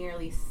called me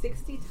nearly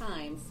 60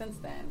 times since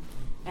then,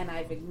 and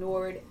I've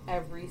ignored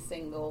every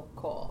single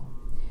call.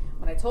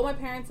 When I told my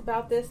parents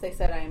about this, they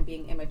said I am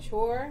being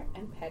immature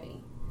and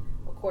petty.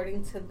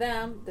 According to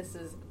them, this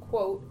is,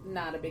 quote,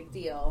 not a big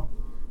deal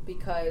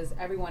because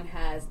everyone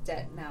has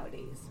debt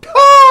nowadays.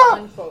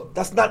 Unquote.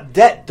 That's not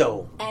debt,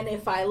 though. And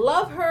if I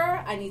love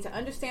her, I need to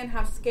understand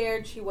how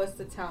scared she was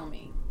to tell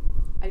me.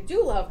 I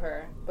do love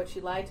her, but she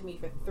lied to me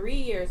for 3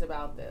 years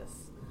about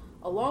this.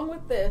 Along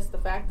with this, the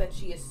fact that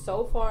she is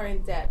so far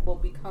in debt will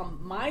become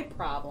my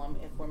problem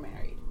if we're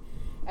married.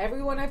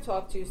 Everyone I've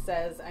talked to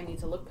says I need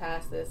to look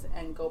past this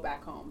and go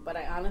back home, but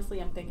I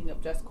honestly am thinking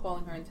of just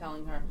calling her and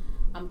telling her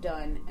I'm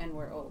done and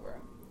we're over.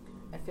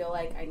 I feel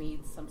like I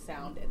need some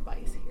sound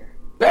advice here.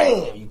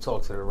 Bam! You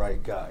talk to the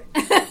right guy.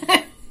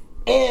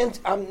 And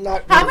I'm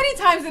not... How many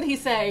times did he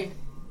say,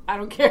 I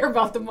don't care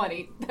about the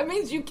money? That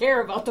means you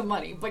care about the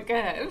money, but go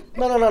ahead.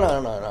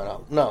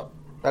 No.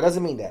 That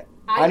doesn't mean that.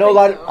 I know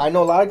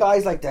a lot of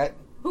guys like that.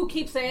 Who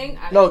keep saying...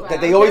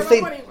 they always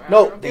say...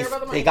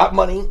 They got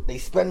money, they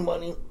spend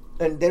money,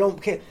 and they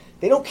don't care.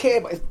 They don't care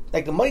about...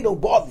 Like, the money don't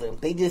bother them.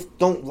 They just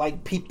don't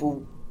like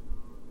people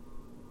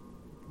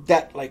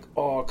that, like,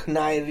 are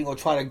conniving or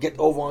try to get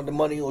over on the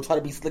money or try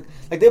to be slick.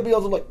 Like, they'll be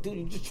also like, dude,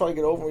 you just try to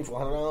get over me for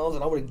 $100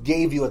 and I would have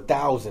gave you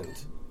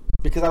 $1,000.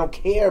 Because I don't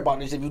care about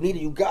this. If you need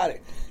it, you got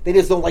it. They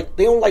just don't like...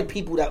 They don't like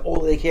people that all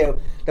they care...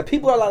 The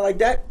people that are like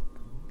that,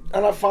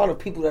 I'm not fond of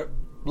people that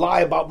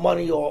lie about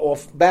money or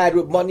bad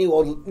with money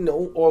or, you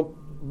know, or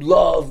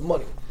love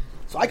money.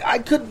 So I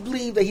couldn't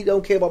believe that he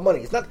don't care about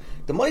money. It's not...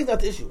 The money's not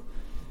the issue.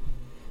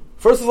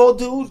 First of all,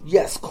 dude,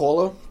 yes,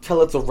 call her. Tell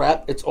her it's a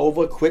wrap. It's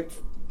over. Quit.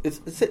 It's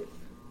it.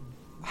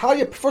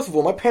 First of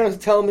all, my parents are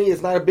telling me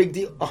it's not a big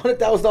deal.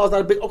 $100,000 is not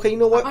a big... Okay, you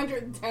know what?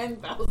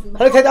 $110,000.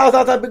 $110,000 is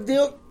not a big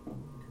deal?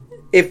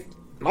 If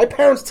my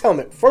parents tell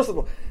me... First of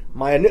all,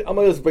 I'm going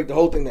to just break the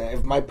whole thing down.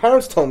 If my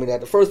parents told me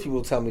that, the first people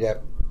will tell me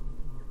that,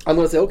 I'm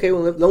going to say, okay,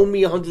 well, loan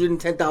me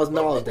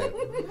 $110,000 then.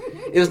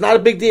 If it's not a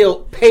big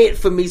deal, pay it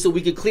for me so we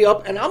can clear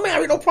up, and I'll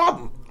marry, no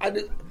problem.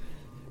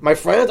 My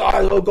friends,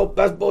 go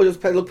best boy,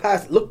 just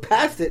look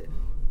past it.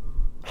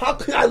 How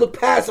could I look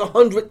past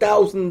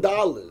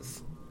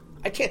 $100,000?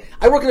 I can't.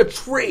 I work in a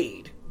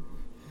trade.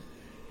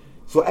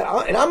 So,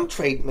 and I'm a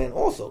trade man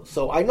also.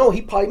 So I know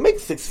he probably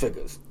makes 6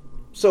 figures.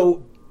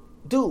 So,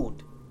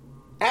 dude,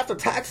 after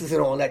taxes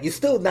and all that, you're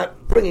still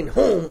not bringing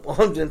home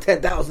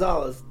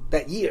 $110,000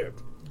 that year.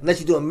 unless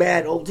you're doing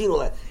mad OT and all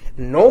that.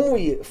 Normal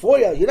year,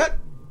 40 hours, you're not,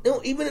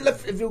 even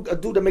if you're a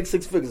dude that makes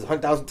six figures,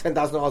 $100,000,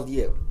 $10,000 a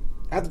year,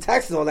 after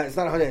taxes and all that, it's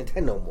not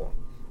 110 no more.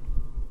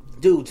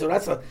 Dude,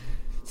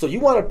 so you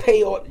want to pay,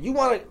 you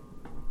want to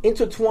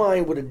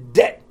intertwine with a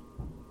debt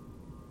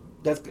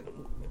that's going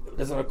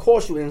to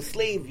cost you and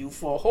enslave you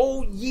for a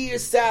whole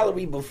year's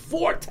salary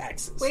before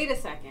taxes. Wait a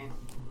second.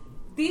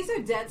 These are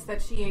debts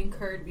that she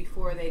incurred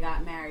before they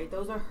got married.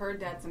 Those are her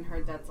debts and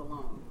her debts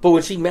alone. But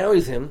when she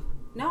marries him...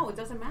 No, it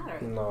doesn't matter.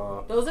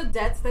 No. Those are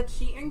debts that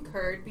she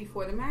incurred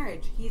before the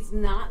marriage. He's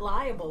not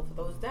liable for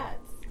those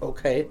debts.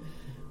 Okay.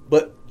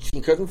 But she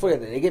incurred them before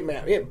that. They get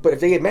married. Yeah, but if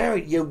they get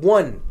married, you're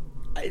one.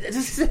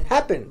 This has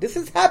happened. This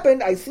has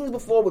happened. I've seen this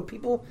before with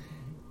people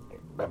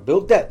that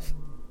build debts,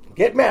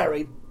 get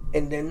married,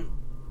 and then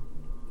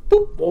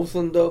boop, all of a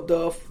sudden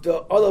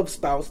the other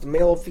spouse, the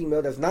male or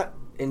female that's not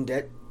in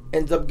debt,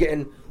 ends up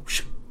getting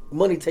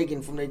money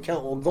taken from their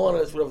account or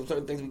garnished whatever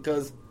certain things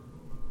because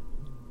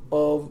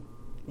of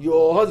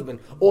your husband.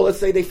 Or let's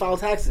say they file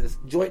taxes,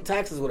 joint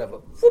taxes, whatever.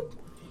 Whoop.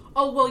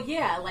 Oh, well,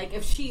 yeah, like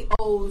if she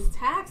owes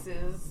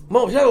taxes...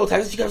 Mom, she doesn't owe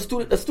taxes, she got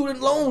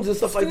student loans and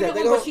stuff like that.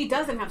 But she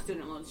doesn't have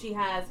student loans. She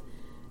has...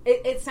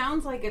 It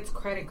sounds like it's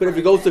credit card. But if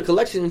it goes to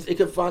collections, it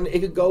could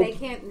go... They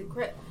can't...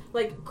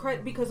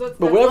 because it's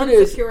but whatever it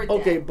is, debt.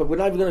 Okay, but we're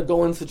not even going to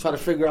go into try to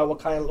figure out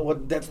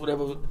what debts,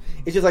 whatever.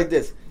 It's just like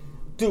this.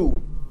 Dude,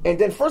 and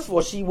then first of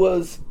all, she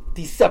was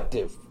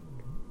deceptive.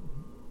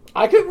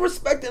 I could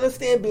respect and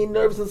understand being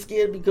nervous and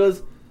scared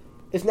because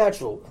it's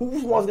natural. Who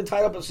wants to get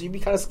tied up? So you'd be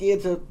kind of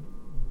scared to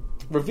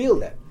reveal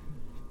that.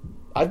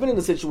 I've been in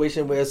a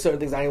situation where certain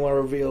things I didn't want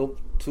to reveal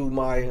to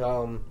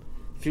my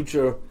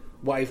future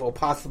wife or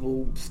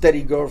possible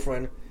steady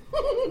girlfriend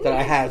that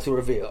I had to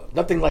reveal.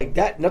 Nothing like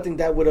that. Nothing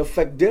that would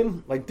affect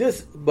them like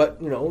this. But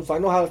so I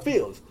know how it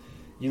feels.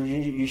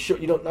 You sure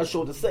you don't not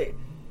sure what to say.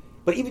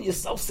 But even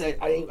yourself said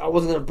I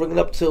wasn't gonna bring it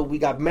up till we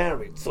got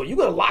married. So you're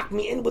gonna lock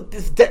me in with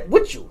this debt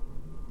with you.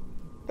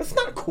 That's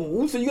not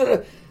cool. So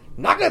you're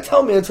not gonna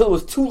tell me until it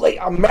was too late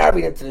I'm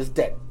married into this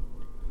debt.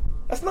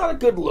 That's not a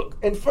good look.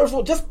 And first of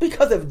all, just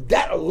because of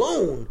that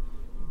alone,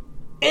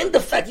 and the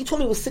fact you told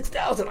me it was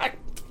 $6,000, I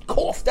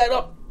coughed that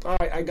up. All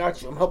right, I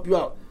got you. I'm help you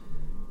out.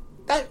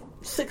 That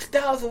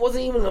 $6,000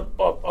 wasn't even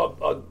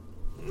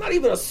not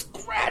even a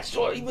scratch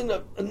or even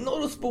a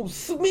noticeable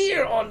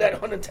smear on that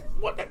 110.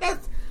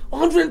 That's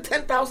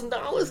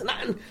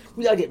 $110,000, and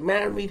we gotta get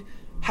married,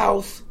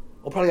 house.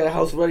 Or probably got a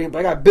house ready, but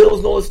I got bills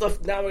and all this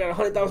stuff. Now we got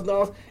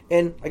 $100,000,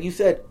 and like you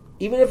said,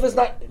 even if it's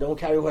not, don't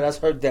carry her. That's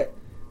her debt.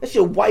 That's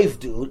your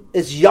wife, dude.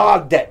 It's your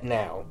debt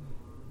now.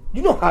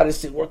 You know how this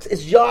shit works.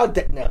 It's your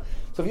debt now.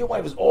 So if your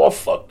wife is all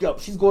fucked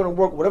up, she's going to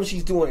work, whatever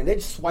she's doing, and they're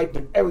just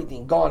swiping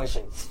everything,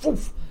 garnishing,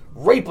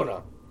 raping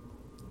her.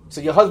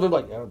 So your husband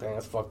like, oh, dang,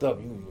 that's fucked up.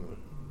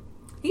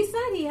 He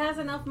said he has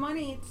enough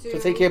money to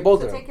take care of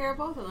both of them. Take care of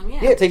both of them,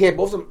 yeah. Yeah, take care of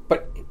both of them,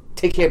 but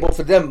take care of both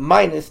of them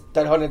minus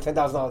that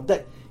 $110,000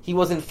 debt. He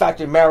wasn't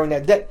factoring marrying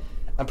that debt.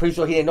 I'm pretty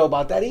sure he didn't know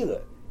about that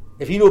either.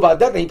 If he knew about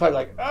that, then he probably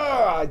like,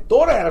 I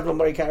thought I had enough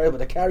money to carry it, but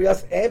to carry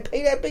us and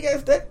pay that big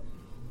ass debt?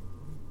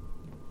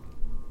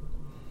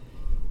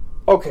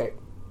 Okay.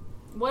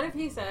 What if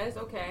he says,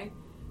 okay,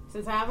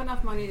 since I have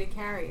enough money to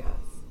carry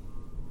us,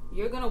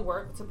 you're going to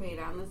work to pay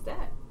down this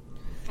debt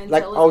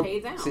until it's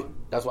paid down? See,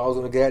 that's what I was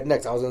going to get at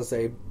next. I was going to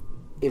say,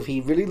 if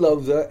he really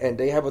loves her and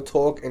they have a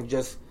talk and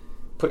just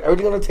put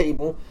everything on the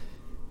table,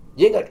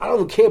 I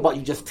don't care about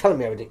you just telling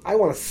me everything. I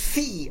want to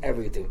see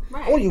everything.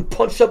 Right. I want you to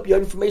punch up your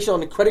information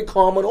on the Credit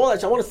Karma and all that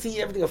shit. I want to see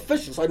everything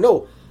official so I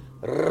know,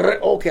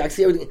 okay, I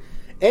see everything.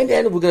 And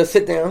then we're going to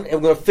sit down and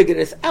we're going to figure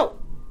this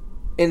out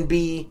and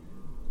be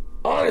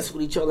honest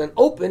with each other and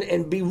open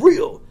and be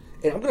real.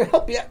 And I'm going to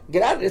help you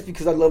get out of this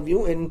because I love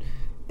you and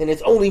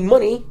it's only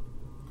money.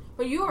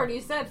 But you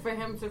already said for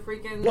him to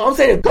freaking... No, I'm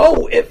saying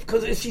go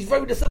because if she's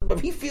very deceptive.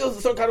 If he feels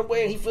a certain kind of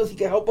way and he feels he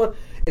can help her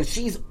and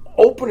she's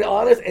open and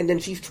honest and then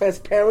she's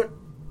transparent,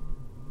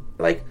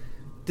 like,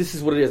 this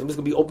is what it is. I'm just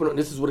going to be open and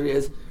this is what it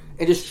is.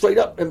 And just straight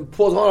up and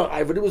pause on her.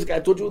 I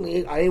told you,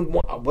 I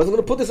wasn't going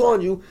to put this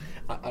on you.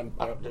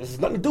 This has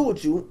nothing to do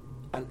with you.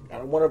 I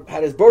don't want to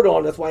have this burden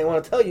on. That's why I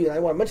want to tell you. And I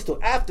want to mention it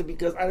after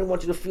because I didn't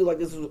want you to feel like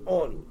this was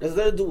on you. This has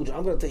nothing to do with you.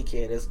 I'm going to take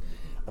care of this.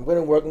 I'm going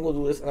to work. I'm going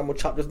to do this. And I'm going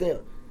to chop this down.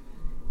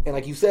 And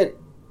like you said,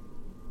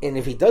 and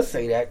if he does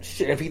say that,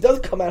 shit, if he does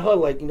come at her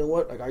like, you know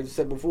what, like I just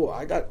said before,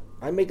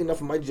 I make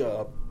enough of my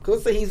job. Because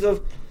let's say he's a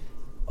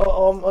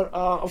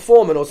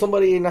foreman or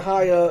somebody in the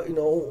higher,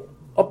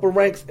 upper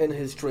ranks in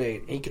his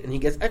trade, and he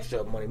gets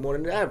extra money, more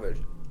than the average,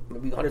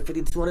 maybe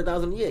 $150,000 to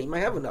 $200,000 a year. He might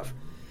have enough,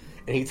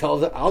 and he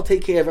tells her, "I'll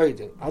take care of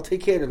everything. I'll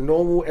take care of the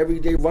normal,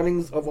 everyday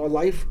runnings of our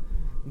life,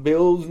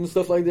 bills and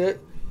stuff like that.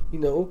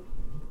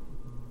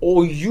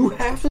 All you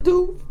have to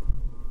do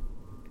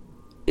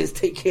is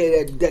take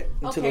care of that debt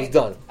until it's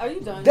done." Are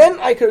you done? Then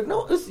I could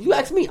you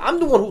ask me. I'm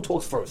the one who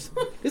talks first.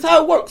 This is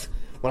how it works.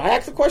 When I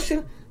ask a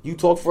question, you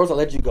talk first. I'll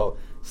let you go.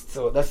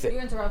 So that's it. You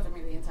interrupted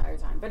me the entire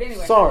time. But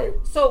anyway. Sorry.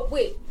 So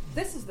wait,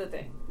 this is the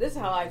thing. This is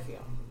how I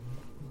feel.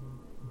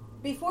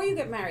 before you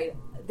get married,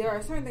 there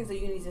are certain things that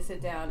you need to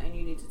sit down and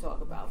you need to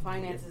talk about.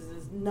 Finances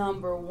is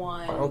number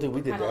one. I don't think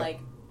we did that. Like,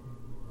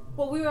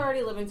 well, we were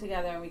already living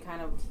together, and we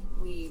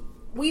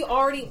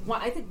already.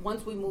 I think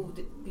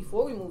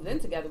before we moved in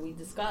together, we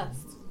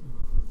discussed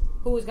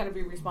who was going to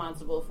be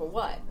responsible for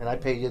what. And I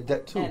paid your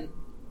debt too.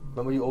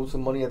 Remember, you owed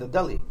some money at the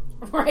deli.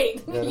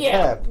 Right.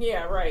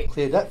 Yeah, right.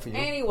 Cleared that for you.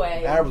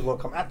 Anyway. The Arab was going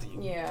to come after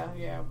you. Yeah.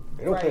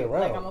 They don't play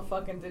around. Like I'm a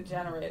fucking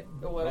degenerate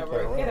or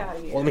whatever. Get out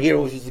of here. All the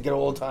heroes used to get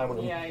all the time with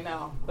them. Yeah, I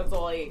know. That's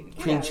all I ate.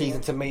 Cream cheese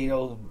and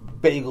tomatoes,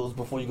 bagels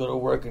before you go to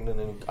work, and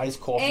then iced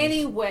coffee.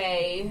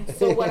 Anyway,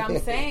 so what I'm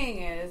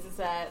saying is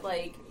that,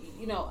 like,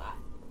 you know,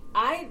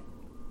 I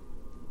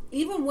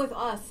even with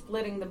us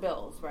splitting the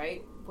bills,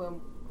 right?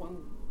 When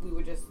we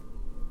were just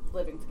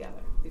living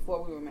together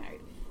before we were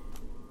married.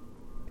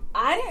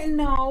 I didn't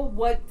know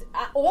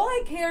all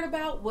I cared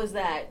about was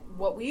that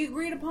what we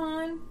agreed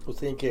upon was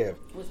taken care of.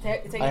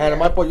 I had on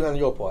my part, you had on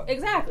your part.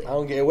 Exactly. I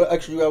don't care what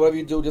extra you got, whatever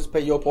you do, just pay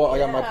your part. I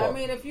got my part. I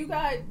mean, if you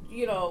got,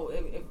 you know,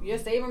 if you're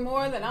saving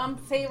more than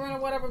I'm saving or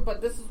whatever, but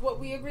this is what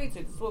we agreed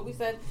to. This is what we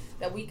said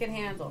that we can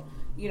handle.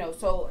 You know,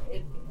 so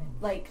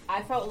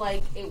I felt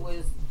like it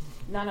was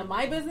none of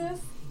my business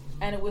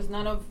and it was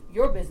none of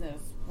your business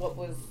what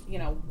was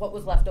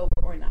left over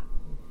or not.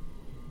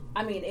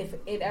 I mean, if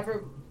it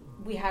ever,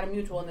 we had a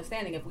mutual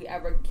understanding, if we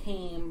ever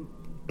came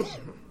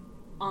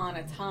on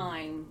a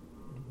time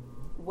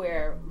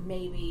where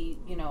maybe,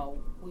 you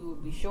know, we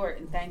would be short,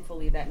 and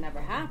thankfully that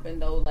never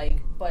happened, though, like,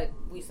 but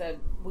we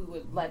said we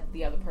would let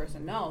the other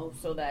person know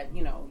so that,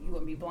 you know, you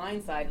wouldn't be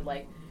blindsided,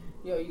 like,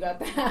 yo, you got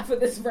the half of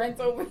this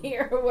rent over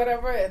here or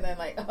whatever, and then,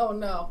 like, oh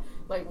no,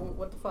 like,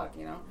 what the fuck,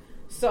 you know?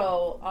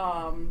 So,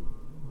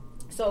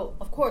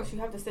 of course, you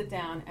have to sit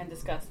down and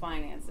discuss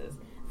finances.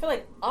 I feel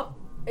like up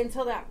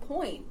until that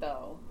point,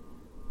 though,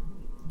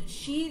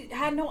 she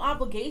had no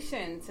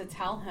obligation to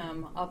tell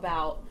him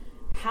about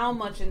how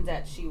much in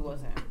debt she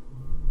was in.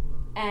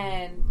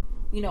 And,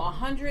 you know,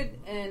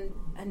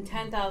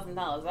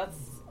 $110,000, that's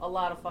a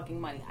lot of fucking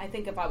money. I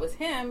think if I was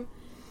him,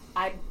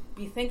 I'd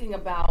be thinking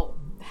about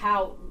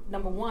how,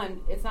 number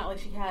one, it's not like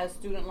she has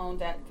student loan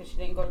debt because she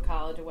didn't go to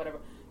college or whatever.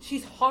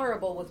 She's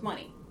horrible with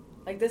money.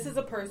 Like, this is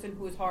a person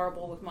who is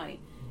horrible with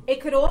money.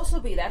 It could also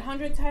be that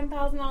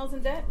 $110,000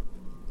 in debt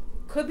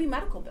could be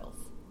medical bills,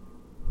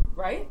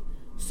 right?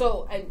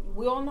 So, and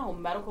we all know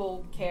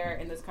medical care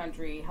in this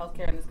country,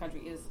 healthcare in this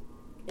country is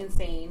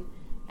insane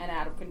and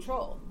out of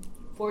control.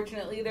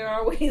 Fortunately, there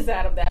are ways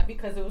out of that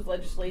because there was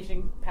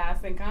legislation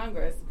passed in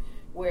Congress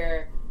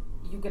where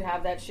you could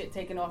have that shit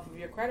taken off of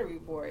your credit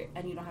report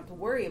and you don't have to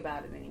worry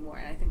about it anymore.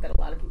 And I think that a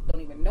lot of people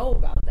don't even know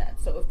about that.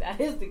 So if that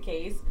is the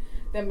case,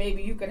 then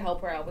maybe you could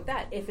help her out with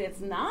that. If it's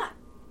not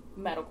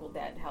medical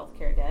debt,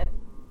 healthcare debt,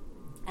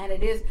 and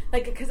it is,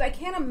 like, because I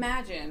can't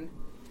imagine...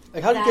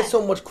 Like, how do you get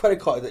so much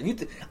credit card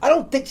debt? I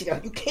don't think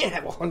you can't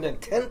have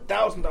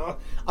 $110,000.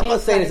 I'm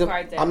not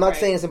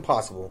saying it's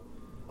impossible.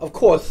 Of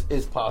course,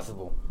 it's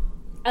possible.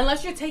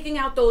 Unless you're taking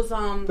out those.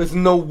 There's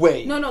no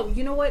way. No.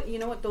 You know what?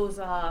 Those.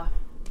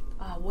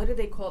 What do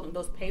they call them?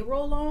 Those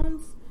payroll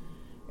loans.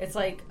 It's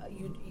like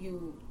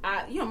you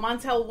know,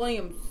 Montel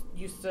Williams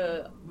used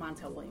to.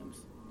 Montel Williams,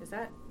 is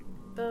that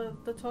the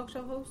talk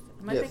show host?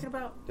 Am I thinking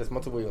about? Yes,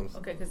 Montel Williams.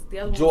 Okay, because the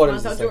other one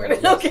was Montel Jordan.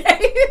 Yes. Okay,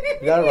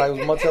 you got it right. It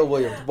was Montel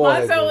Williams.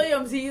 Montel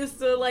Williams. He used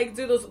to like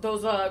do those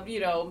you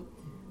know,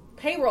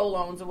 payroll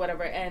loans or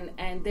whatever,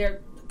 and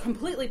they're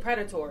completely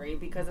predatory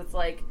because it's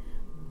like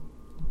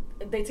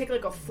they take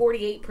like a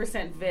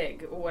 48%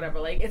 VIG or whatever.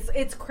 Like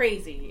it's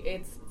crazy.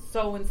 It's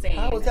so insane.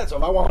 How is that? So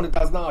if I want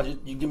 $100,000,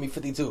 you give me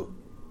 52.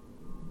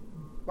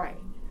 Right.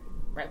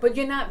 But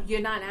you're not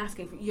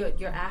asking for,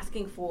 you're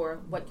asking for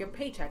what your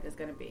paycheck is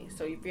going to be.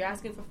 So if you're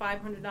asking for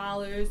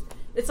 $500,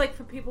 it's like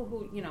for people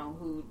who, you know,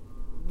 who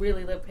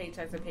really live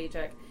paycheck to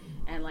paycheck,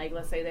 and like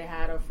let's say they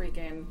had a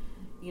freaking,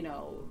 you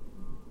know,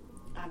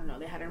 I don't know,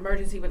 they had an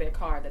emergency with their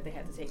car that they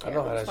had to take care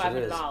of. It was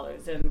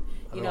 $500, and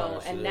you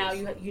know, and now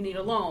you need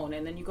a loan,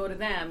 and then you go to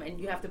them and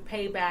you have to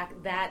pay back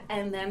that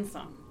and then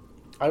some.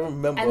 I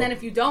remember. And then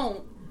if you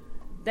don't,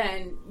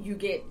 then you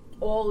get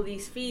all of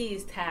these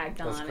fees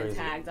tagged on and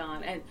tagged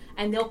on,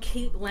 and they'll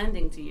keep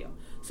lending to you.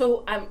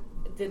 So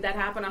did that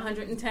happen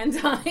 110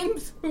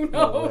 times? Who knows?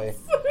 No way.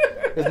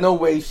 There's no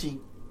way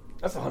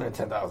that's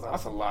 $110,000.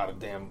 That's a lot of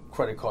damn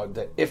credit card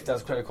debt. If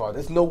that's credit card,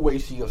 there's no way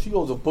she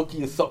owes a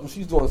bookie or something.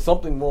 She's doing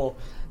something wrong.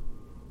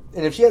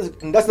 And if she has,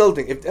 and that's another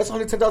thing. If that's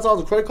 $110,000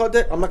 in credit card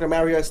debt, I'm not gonna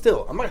marry her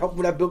still. I might help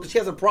with that bill because she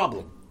has a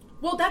problem.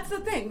 Well, that's the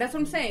thing. That's what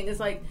I'm saying. It's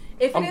like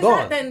if it is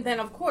that, then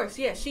of course,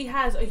 yeah, she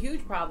has a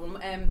huge problem.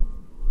 And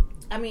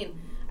I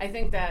mean, I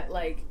think that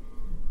like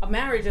a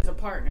marriage is a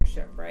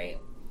partnership, right?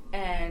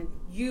 And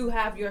you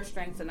have your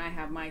strengths and I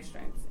have my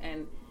strengths.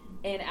 And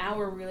in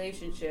our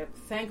relationship,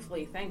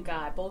 thankfully, thank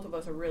God, both of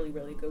us are really,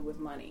 really good with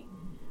money.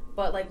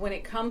 But like when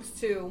it comes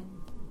to,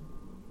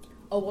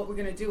 what we're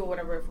going to do or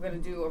whatever, if we're going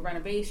to do a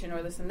renovation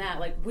or this and that,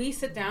 like we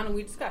sit down and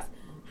we discuss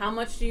how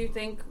much do you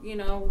think, you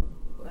know,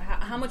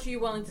 how much are you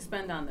willing to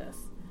spend on this?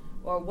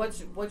 Or what's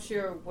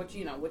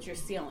your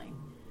ceiling?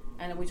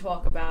 And then we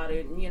talk about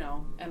it, and, you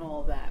know, and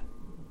all of that.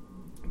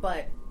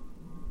 But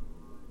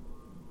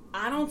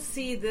I don't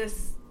see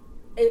this.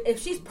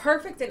 If she's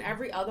perfect in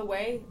every other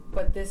way,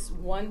 but this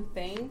one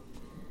thing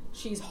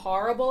she's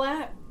horrible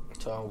at,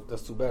 so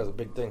that's too bad. It's a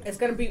big thing. It's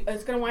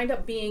gonna wind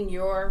up being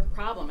your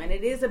problem, and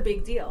it is a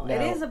big deal. Now,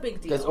 it is a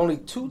big deal. There's only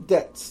 2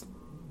 debts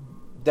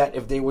that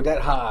if they were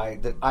that high,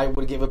 that I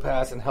would give a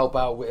pass and help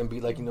out with and be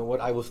like, you know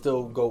what, I will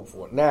still go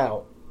for it.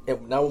 Now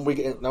when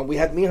we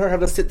had me and her have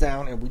to sit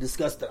down and we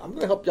discussed that. I'm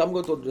gonna help you. I'm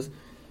gonna go through this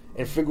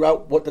and figure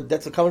out what the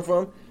debts are coming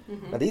from.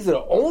 Mm-hmm. Now these are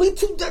the only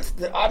 2 debts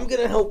that I'm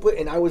gonna help with,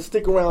 and I would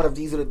stick around if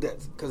these are the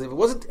debts. Because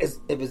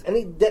if it's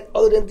any debt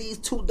other than these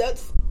 2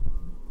 debts,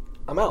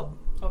 I'm out.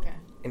 Okay.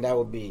 And that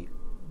would be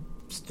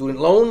student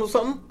loan or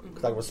something.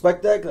 Because I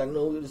respect that. Because I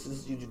know this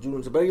is you're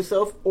doing to better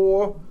yourself,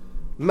 or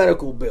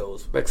medical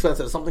bills,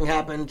 expenses. Something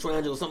happened,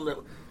 transit or something, that,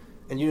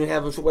 and you didn't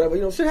have it, whatever.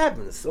 You know, shit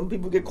happens. Some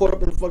people get caught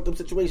up in a fucked up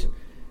situation.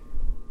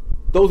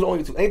 Those are the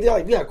only 2.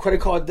 Anything like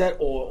credit card debt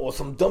or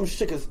some dumb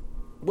shit. Because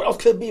what else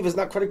could it be if it's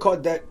not credit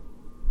card debt,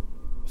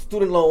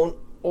 student loan,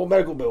 or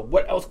medical bill?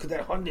 What else could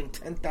that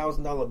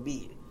 $110,000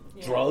 be?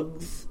 Yeah.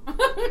 Drugs?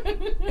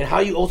 And how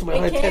you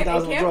ultimately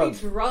 $110,000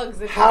 for drugs?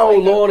 Drugs. How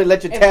long they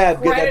let your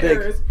tab get that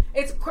big?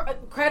 It's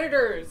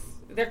creditors.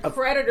 They're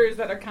creditors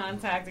that are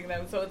contacting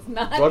them, so it's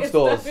not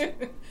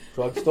drugstores.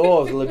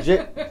 Drugstores,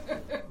 legit.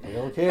 They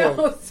don't care.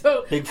 No,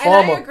 Big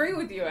Pharma. And I agree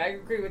with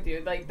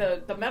you. Like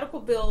the medical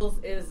bills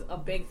is a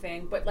big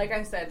thing, but like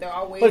I said, there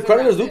are ways. But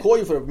creditors do call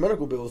you for the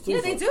medical bills too.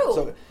 Yeah, they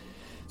do.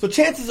 So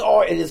chances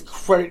are it is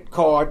credit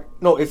card.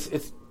 No, it's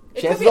it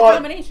could be a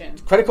combination.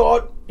 Credit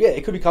card. Yeah,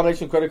 it could be a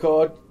combination of credit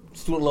card,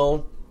 student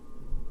loan.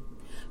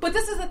 But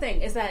this is the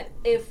thing: is that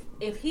if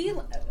he,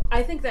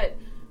 I think that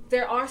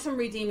there are some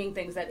redeeming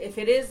things that if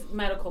it is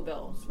medical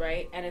bills,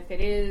 right, and if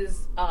it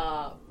is,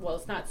 well,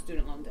 it's not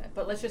student loan debt,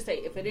 but let's just say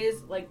if it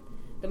is like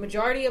the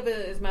majority of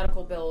it is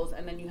medical bills,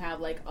 and then you have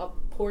like a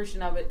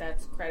portion of it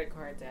that's credit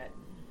card debt.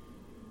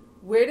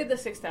 Where did the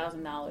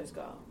 $6,000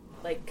 go?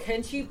 Like,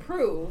 can she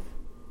prove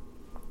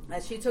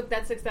that she took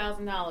that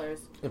 $6,000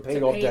 to pay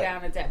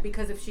down a debt?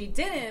 Because if she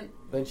didn't,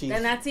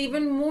 then that's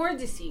even more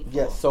deceitful.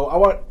 Yes,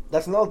 so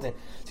that's another thing.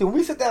 See, when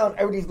we sit down,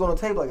 everything's going on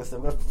the table, like I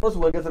said. First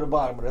of all, get to the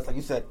bottom, but that's like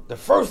you said. The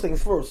first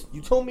things first.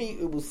 You told me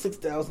it was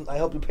 $6,000. I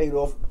helped you pay it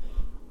off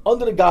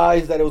under the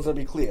guise that it was going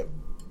to be clear.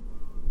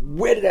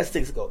 Where did that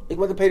 $6,000 go? It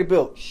went to pay the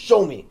bill.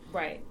 Show me.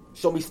 Right.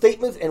 Show me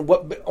statements and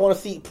what I want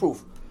to see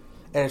proof.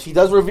 And if she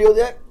does reveal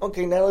that,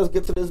 okay, now let's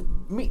get to this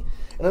meat.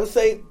 And let's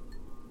say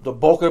the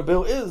bulk of the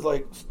bill is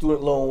like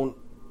student loan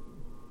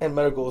and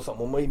medical or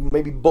something.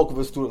 Maybe bulk of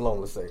a student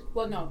loan, let's say.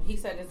 Well, no, he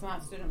said it's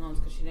not student loans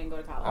because she didn't go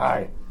to college. All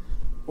right.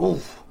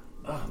 Oof.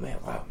 Oh, man,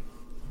 wow.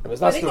 If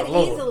it's not student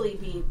loan, it could easily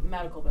be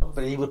medical bills.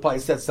 But he would probably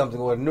said something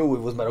or knew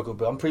it was medical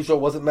bill. I'm pretty sure it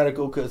wasn't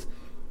medical because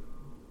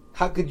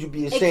how could you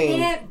be ashamed? It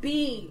can't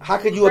be. How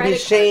could you be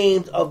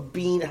ashamed of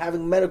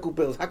having medical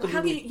bills? How could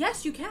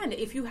Yes, you can.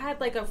 If you had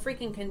like a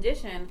freaking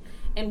condition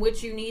in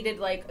which you needed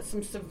like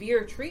some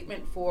severe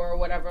treatment for or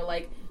whatever,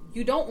 like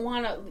you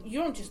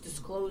don't just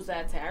disclose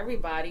that to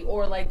everybody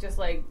or like just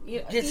like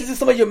this is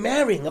somebody you're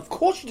marrying. Of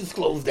course you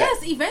disclose that.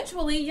 Yes,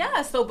 eventually,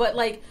 yes. So, but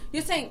like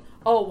you're saying,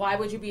 oh, why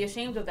would you be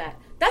ashamed of that?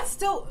 That's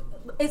still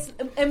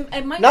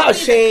it might not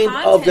ashamed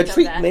of the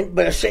treatment,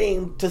 but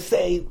ashamed to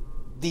say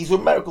these were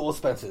medical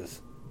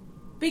expenses.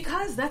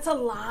 Because that's a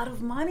lot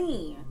of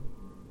money.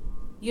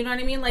 You know what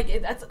I mean?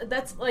 Like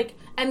that's like,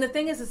 and the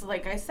thing is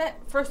like I said,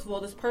 first of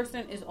all, this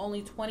person is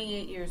only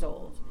 28 years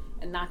old,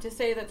 and not to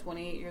say that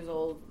 28 years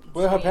old.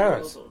 Where are her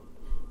parents?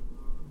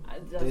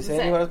 Did he say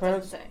anything about his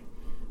parents?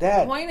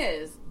 Dad. The point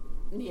is,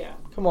 yeah.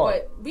 Come on.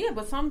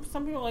 But some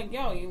people are like,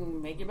 yo, you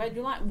make your bed,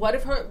 you lie. What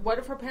if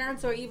her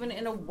parents are even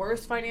in a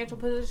worse financial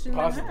position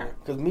than her?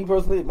 Because me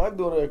personally, my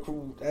daughter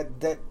accrued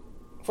that.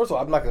 First of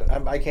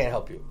all, I can't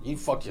help you. You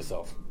fuck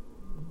yourself.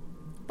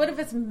 But if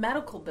it's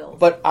medical bills.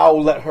 But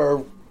I'll let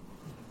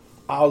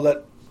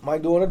my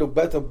daughter,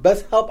 the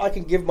best help I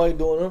can give my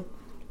daughter,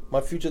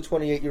 my future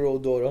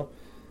 28-year-old daughter,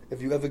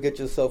 if you ever get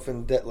yourself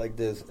in debt like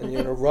this and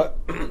you're in a rut,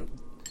 I'm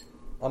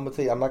going to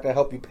tell you, I'm not going to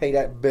help you pay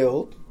that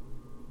bill.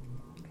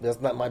 That's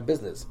not my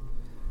business.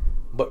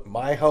 But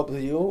my help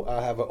to you,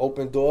 I have an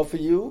open door for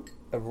you,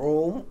 a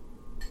room,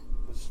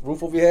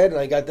 roof over your head, and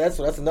I got that.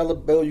 So that's another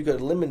bill you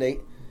could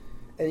eliminate,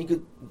 and you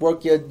could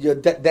work your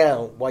debt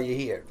down while you're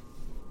here.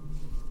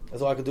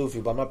 That's all I can do for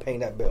you, but I'm not paying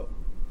that bill.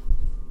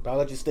 But I'll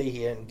let you stay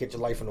here and get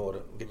your life in order,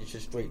 and get your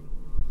shit straight,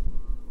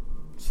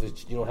 so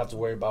that you don't have to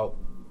worry about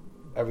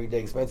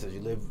everyday expenses.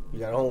 You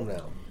got a home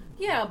now.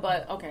 Yeah,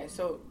 but okay,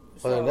 so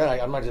other than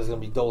that, I'm not just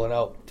gonna be doling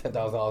out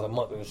 $10,000 a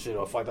month and shit,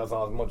 or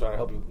 $5,000 a month trying to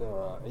help you.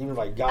 Even if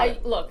I got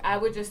it. Look, I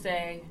would just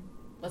say,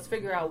 let's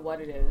figure out what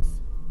it is,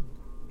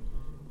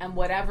 and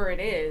whatever it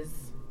is.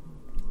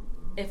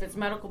 If it's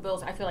medical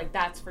bills, I feel like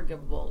that's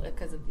forgivable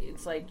because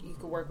it's like you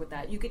could work with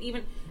that. You could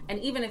even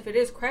if it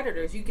is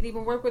creditors, you could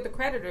even work with the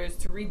creditors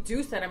to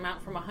reduce that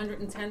amount from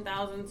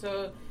 $110,000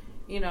 to,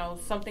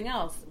 something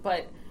else.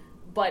 But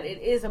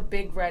it is a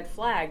big red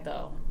flag,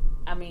 though.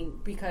 I mean,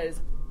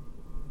 because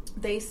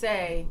they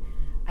say,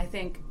 I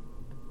think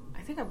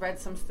I read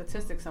some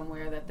statistics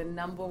somewhere that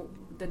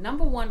the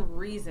number one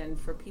reason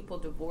for people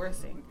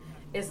divorcing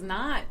is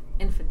not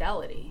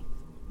infidelity.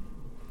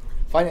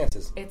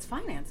 Finances. It's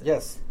finances.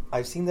 Yes.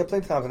 I've seen that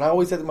plenty of times. And I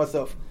always said to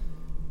myself,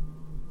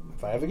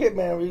 if I ever get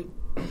married,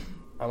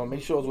 I'm going to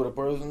make sure it's with a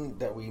person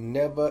that we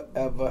never,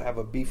 ever have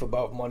a beef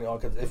about money on.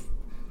 Because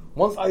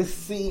once I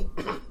see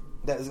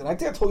that, and I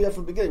think I told you that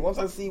from the beginning, once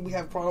I see we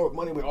have problem with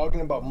money, we're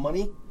arguing about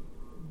money,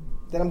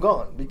 then I'm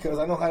gone. Because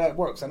I know how that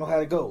works. I know how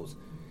it goes.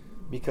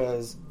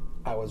 Because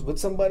I was with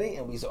somebody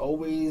and we used to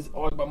always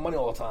argue about money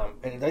all the time.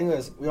 And the thing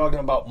is, we're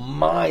arguing about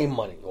my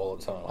money all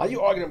the time. How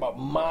you arguing about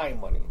my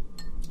money?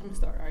 I'm going to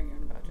start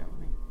arguing about your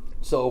money.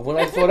 So when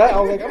I saw that, I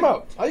was like, I'm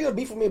out. How you going to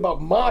beef with me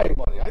about my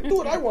money? I do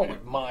what I want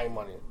with my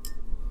money.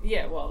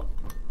 Yeah, well,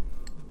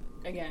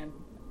 again,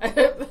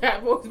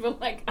 I've always been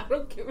like, I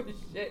don't give a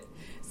shit.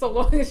 So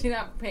long as you're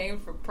not paying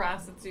for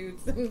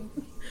prostitutes and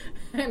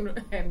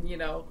you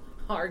know,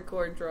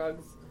 hardcore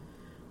drugs.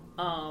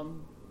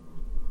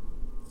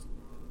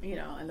 You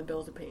know, and the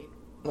bills are paid.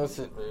 That's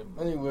it, babe.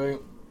 Anyway.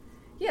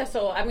 Yeah,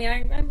 so, I mean,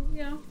 I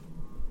you know.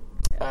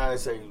 I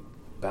say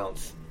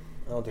bounce.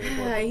 I don't think it's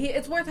worth it.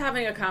 It's worth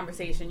having a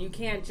conversation. You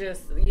can't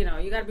just, you know,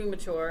 you got to be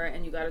mature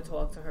and you got to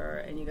talk to her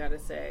and you got to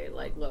say,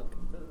 like, look,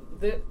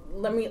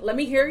 let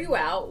me hear you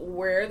out.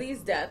 Where are these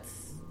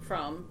debts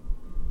from?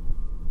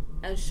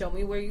 And show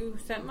me where you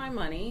sent my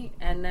money.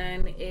 And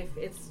then if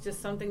it's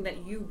just something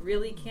that you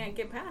really can't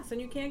get past,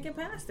 then you can't get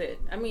past it.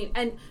 I mean,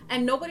 and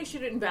nobody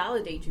should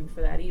invalidate you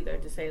for that either,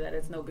 to say that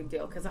it's no big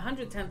deal. Because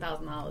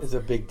 $110,000 is a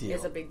big deal.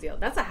 Is a big deal.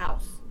 That's a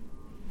house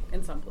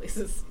in some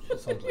places.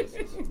 Some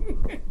places.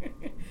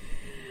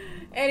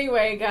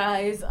 Anyway,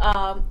 guys,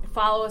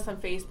 follow us on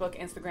Facebook,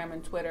 Instagram,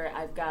 and Twitter.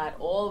 I've got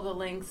all of the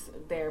links.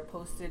 They're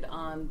posted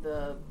on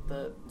the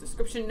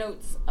description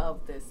notes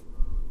of this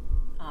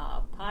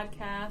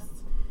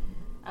podcast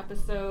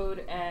episode,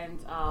 and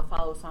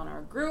follow us on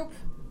our group.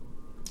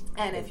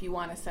 And if you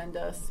want to send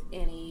us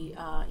any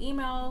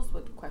emails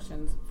with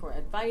questions for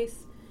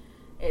advice,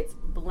 it's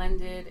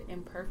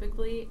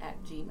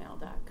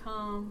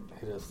blendedimperfectly@gmail.com.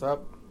 Hit us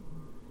up.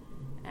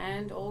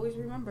 And always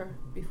remember,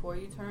 before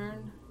you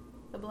turn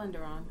the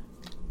blender on,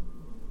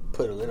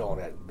 put a lid on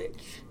that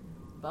bitch.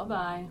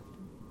 Bye-bye.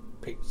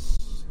 Peace.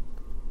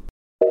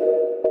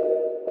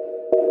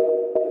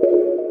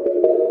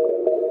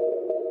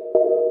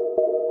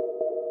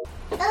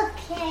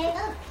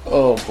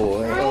 Oh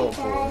boy, oh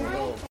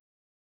boy.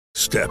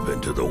 Step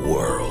into the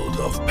world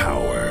of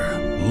power,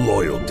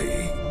 loyalty,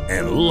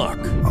 and luck.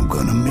 I'm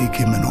gonna make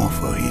him an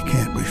offer he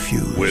can't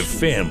refuse. With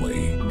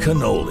family,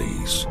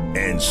 cannolis,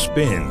 and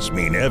spins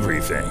mean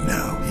everything.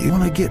 Now, you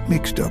wanna get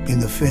mixed up in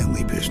the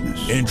family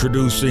business.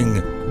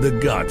 Introducing The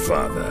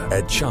Godfather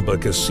at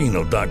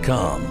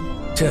ChumbaCasino.com.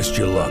 Test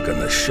your luck in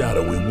the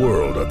shadowy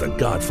world of The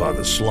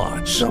Godfather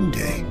slot.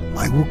 Someday,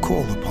 I will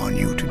call upon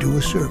you to do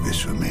a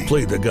service for me.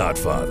 Play The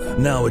Godfather,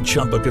 now at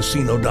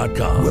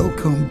ChumbaCasino.com.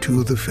 Welcome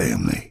to the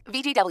family.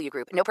 VGW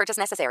Group. No purchase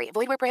necessary.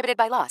 Void where prohibited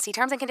by law. See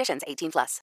terms and conditions. 18+.